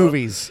next two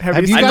movies. Have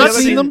Have you you seen guys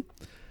the seen them?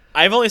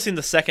 I've only seen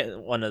the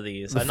second one of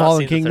these. The I've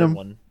Fallen not seen Kingdom? the third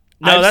one.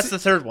 No, I've that's se- the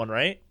third one,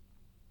 right?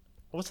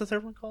 What's the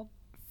third one called?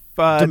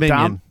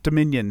 Dominion.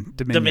 Dominion.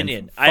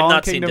 Dominion. I've Fallen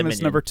not seen Kingdom is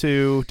Dominion. number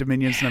 2.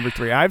 Dominion's number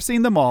 3. I've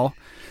seen them all.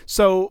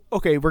 So,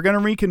 okay, we're going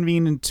to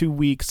reconvene in 2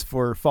 weeks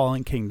for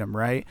Fallen Kingdom,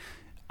 right?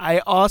 I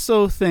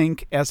also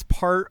think, as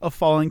part of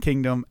Fallen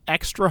Kingdom,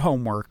 extra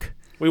homework.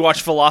 We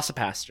watched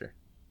Velocipaster.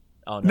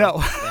 Oh no.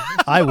 No.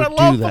 I would I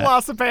love do that.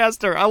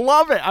 Velocipaster. I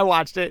love it. I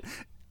watched it.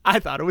 I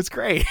thought it was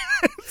great.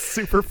 It's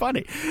super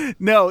funny.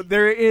 No,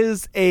 there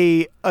is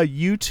a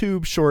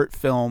YouTube short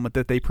film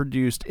that they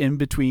produced in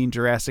between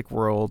Jurassic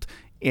World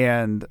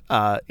and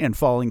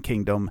Fallen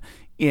Kingdom,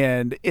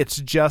 and it's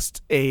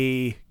just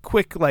a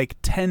quick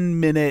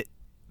 10-minute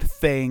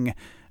thing.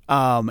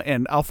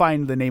 And I'll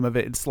find the name of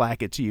it and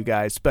Slack it to you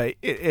guys. But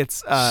it's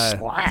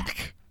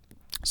Slack.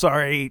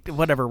 Sorry,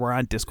 whatever. We're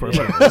on Discord.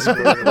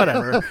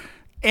 Whatever.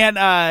 And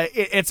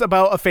it's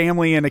about a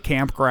family in a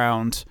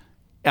campground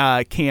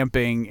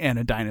camping, and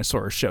a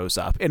dinosaur shows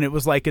up. And it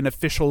was like an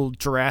official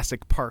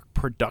Jurassic Park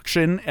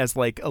production as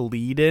like a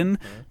lead-in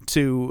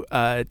to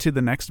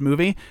the next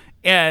movie.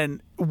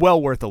 And well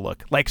worth a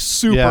look. Like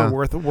super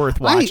worth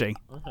watching.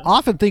 I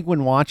often think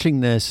when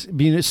watching this,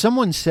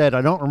 someone said,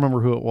 I don't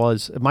remember who it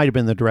was, it might have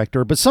been the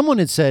director, but someone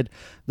had said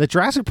that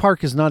Jurassic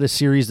Park is not a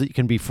series that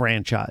can be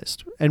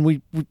franchised. And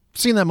we've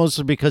seen that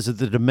mostly because of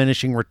the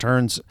diminishing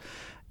returns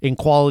in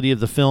quality of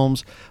the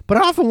films. But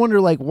I often wonder,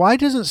 why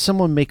doesn't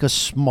someone make a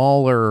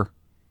smaller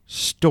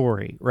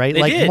story, right?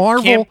 They did.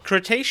 Marvel. Camp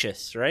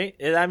Cretaceous, right?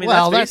 I mean,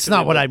 Well, that's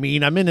not what I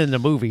mean. I'm in the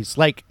movies.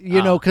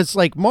 Because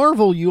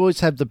Marvel, you always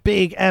have the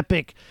big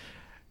epic,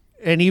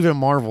 and even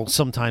Marvel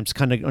sometimes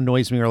kind of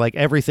annoys me, or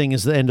everything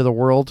is the end of the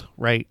world,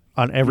 right?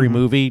 On every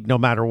movie, no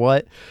matter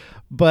what.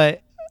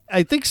 But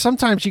I think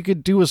sometimes you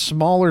could do a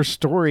smaller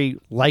story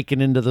like an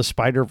Into the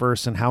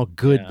Spider-Verse and how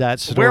good that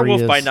story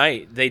Werewolf is. by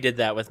Night, they did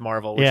that with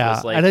Marvel, which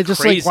was and I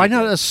just crazy why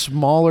not good. a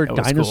smaller That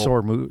was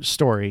dinosaur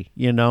story,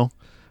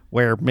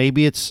 where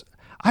maybe it's,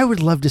 I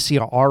would love to see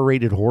a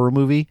R-rated horror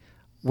movie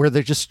where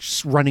they're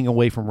just running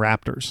away from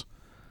raptors,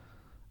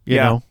 you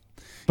know?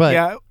 But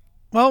yeah,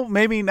 well,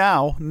 maybe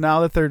now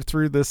that they're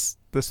through this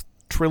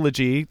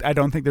trilogy, I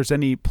don't think there's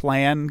any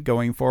plan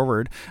going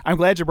forward. I'm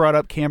glad you brought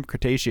up Camp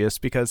Cretaceous,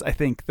 because I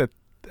think that,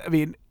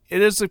 it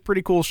is a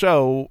pretty cool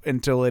show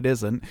until it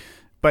isn't.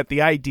 But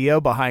the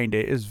idea behind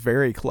it is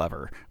very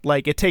clever.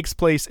 It takes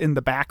place in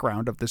the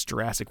background of this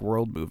Jurassic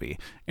World movie.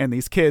 And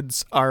these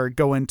kids are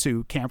going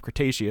to Camp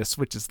Cretaceous,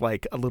 which is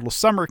like a little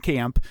summer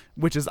camp,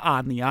 which is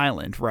on the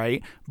island,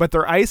 right? But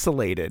they're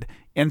isolated.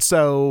 And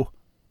so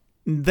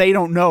they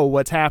don't know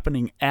what's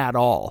happening at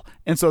all.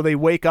 And so they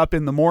wake up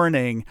in the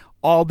morning,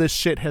 all this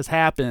shit has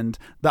happened,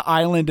 the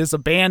island is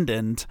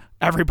abandoned,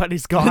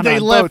 everybody's gone They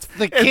on left boats.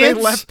 the And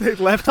kids? They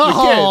left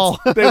Oh.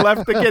 the kids. They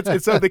left the kids.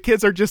 And so the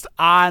kids are just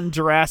on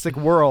Jurassic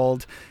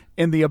World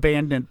in the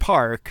abandoned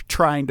park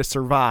trying to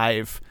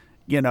survive,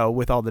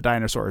 with all the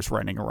dinosaurs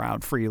running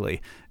around freely.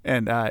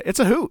 And it's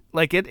a hoot.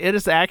 It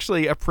is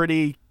actually a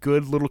pretty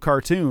good little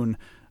cartoon.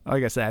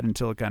 Like I said,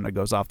 until it kind of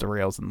goes off the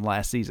rails in the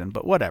last season,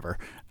 but whatever.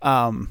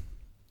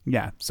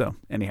 Yeah, so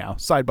anyhow,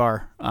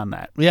 sidebar on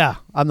that. yeah,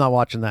 I'm not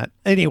watching that.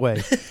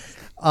 Anyway,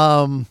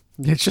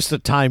 it's just a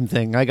time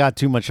thing. I got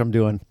too much I'm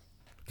doing.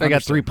 I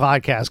got 3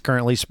 podcasts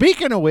currently.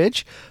 Speaking of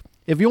which,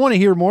 if you want to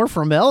hear more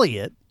from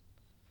Elliot,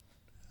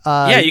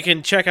 you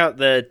can check out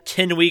the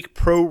 10-week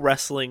pro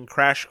wrestling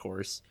crash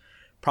course.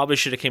 Probably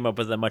should have came up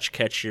with a much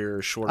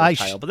catchier, shorter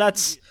title, but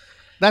that's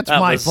that's that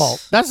my was-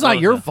 fault. That's not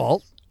your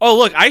fault. Oh,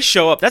 look, I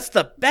show up. That's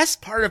the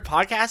best part of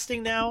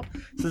podcasting now,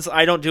 since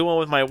I don't do one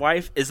with my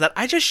wife, is that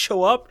I just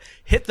show up,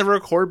 hit the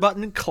record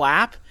button,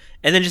 clap,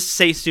 and then just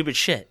say stupid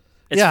shit.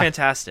 It's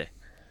fantastic.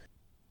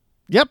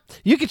 Yep.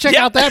 You can check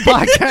out that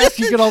podcast.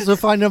 You can also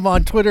find them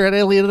on Twitter at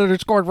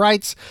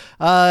alien_rights.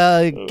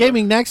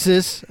 Gaming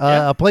Nexus,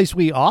 a place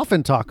we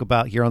often talk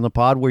about here on the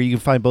pod, where you can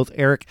find both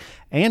Eric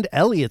and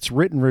Elliot's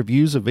written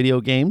reviews of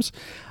video games.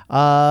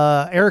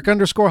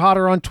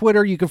 Eric_Hodder on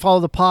Twitter. You can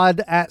follow the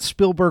pod at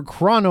Spielberg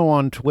Chrono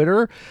on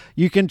Twitter.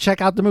 You can check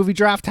out the Movie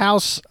Draft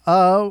House,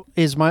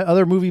 is my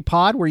other movie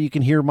pod, where you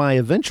can hear my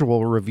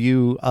eventual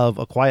review of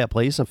A Quiet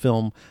Place, a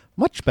film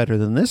much better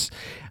than this.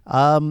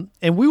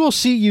 And we will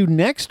see you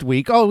next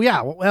week. Oh,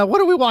 yeah.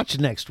 What are we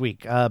watching next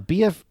week?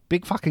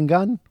 Big Fucking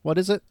Gun? What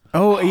is it?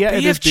 Oh, yeah.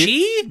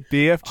 BFG?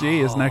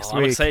 BFG is next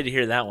week. I'm excited to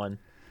hear that one.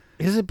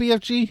 Is it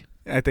BFG?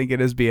 I think it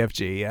is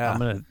BFG, yeah. I'm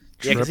going to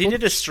Yeah, because he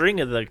did a string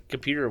of the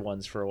computer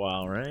ones for a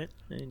while, right?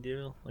 Did he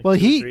do like well,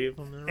 2 or 3 of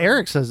them in a row?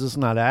 Eric says it's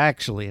not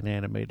actually an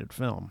animated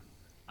film.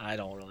 I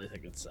don't really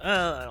think it's.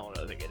 I don't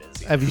really think it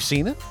is. Either. Have you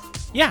seen it?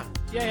 Yeah.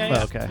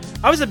 Well, okay.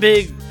 I was a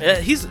big.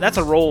 That's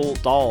a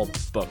Roald Dahl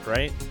book,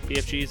 right?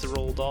 BFG is a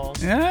Roald Dahl.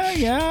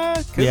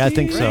 Yeah. Could Yeah, I be,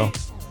 think so. right?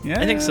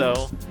 Yeah, I think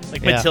so.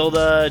 Like Yeah.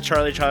 Matilda,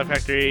 Charlie Chocolate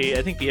Factory.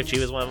 I think BFG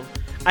was one of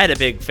them. I had a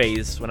big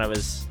phase when I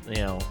was,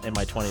 in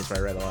my 20s where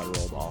I read a lot of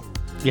Roald Dahl.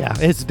 Yeah,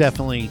 it's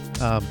definitely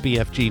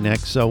BFG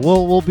next. So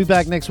we'll be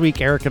back next week,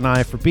 Eric and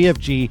I, for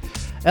BFG.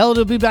 Ellen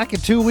will be back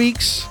in 2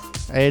 weeks,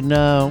 and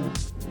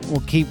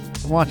we'll keep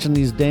watching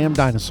these damn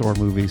dinosaur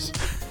movies.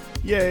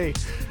 Yay.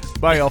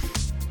 Bye, y'all.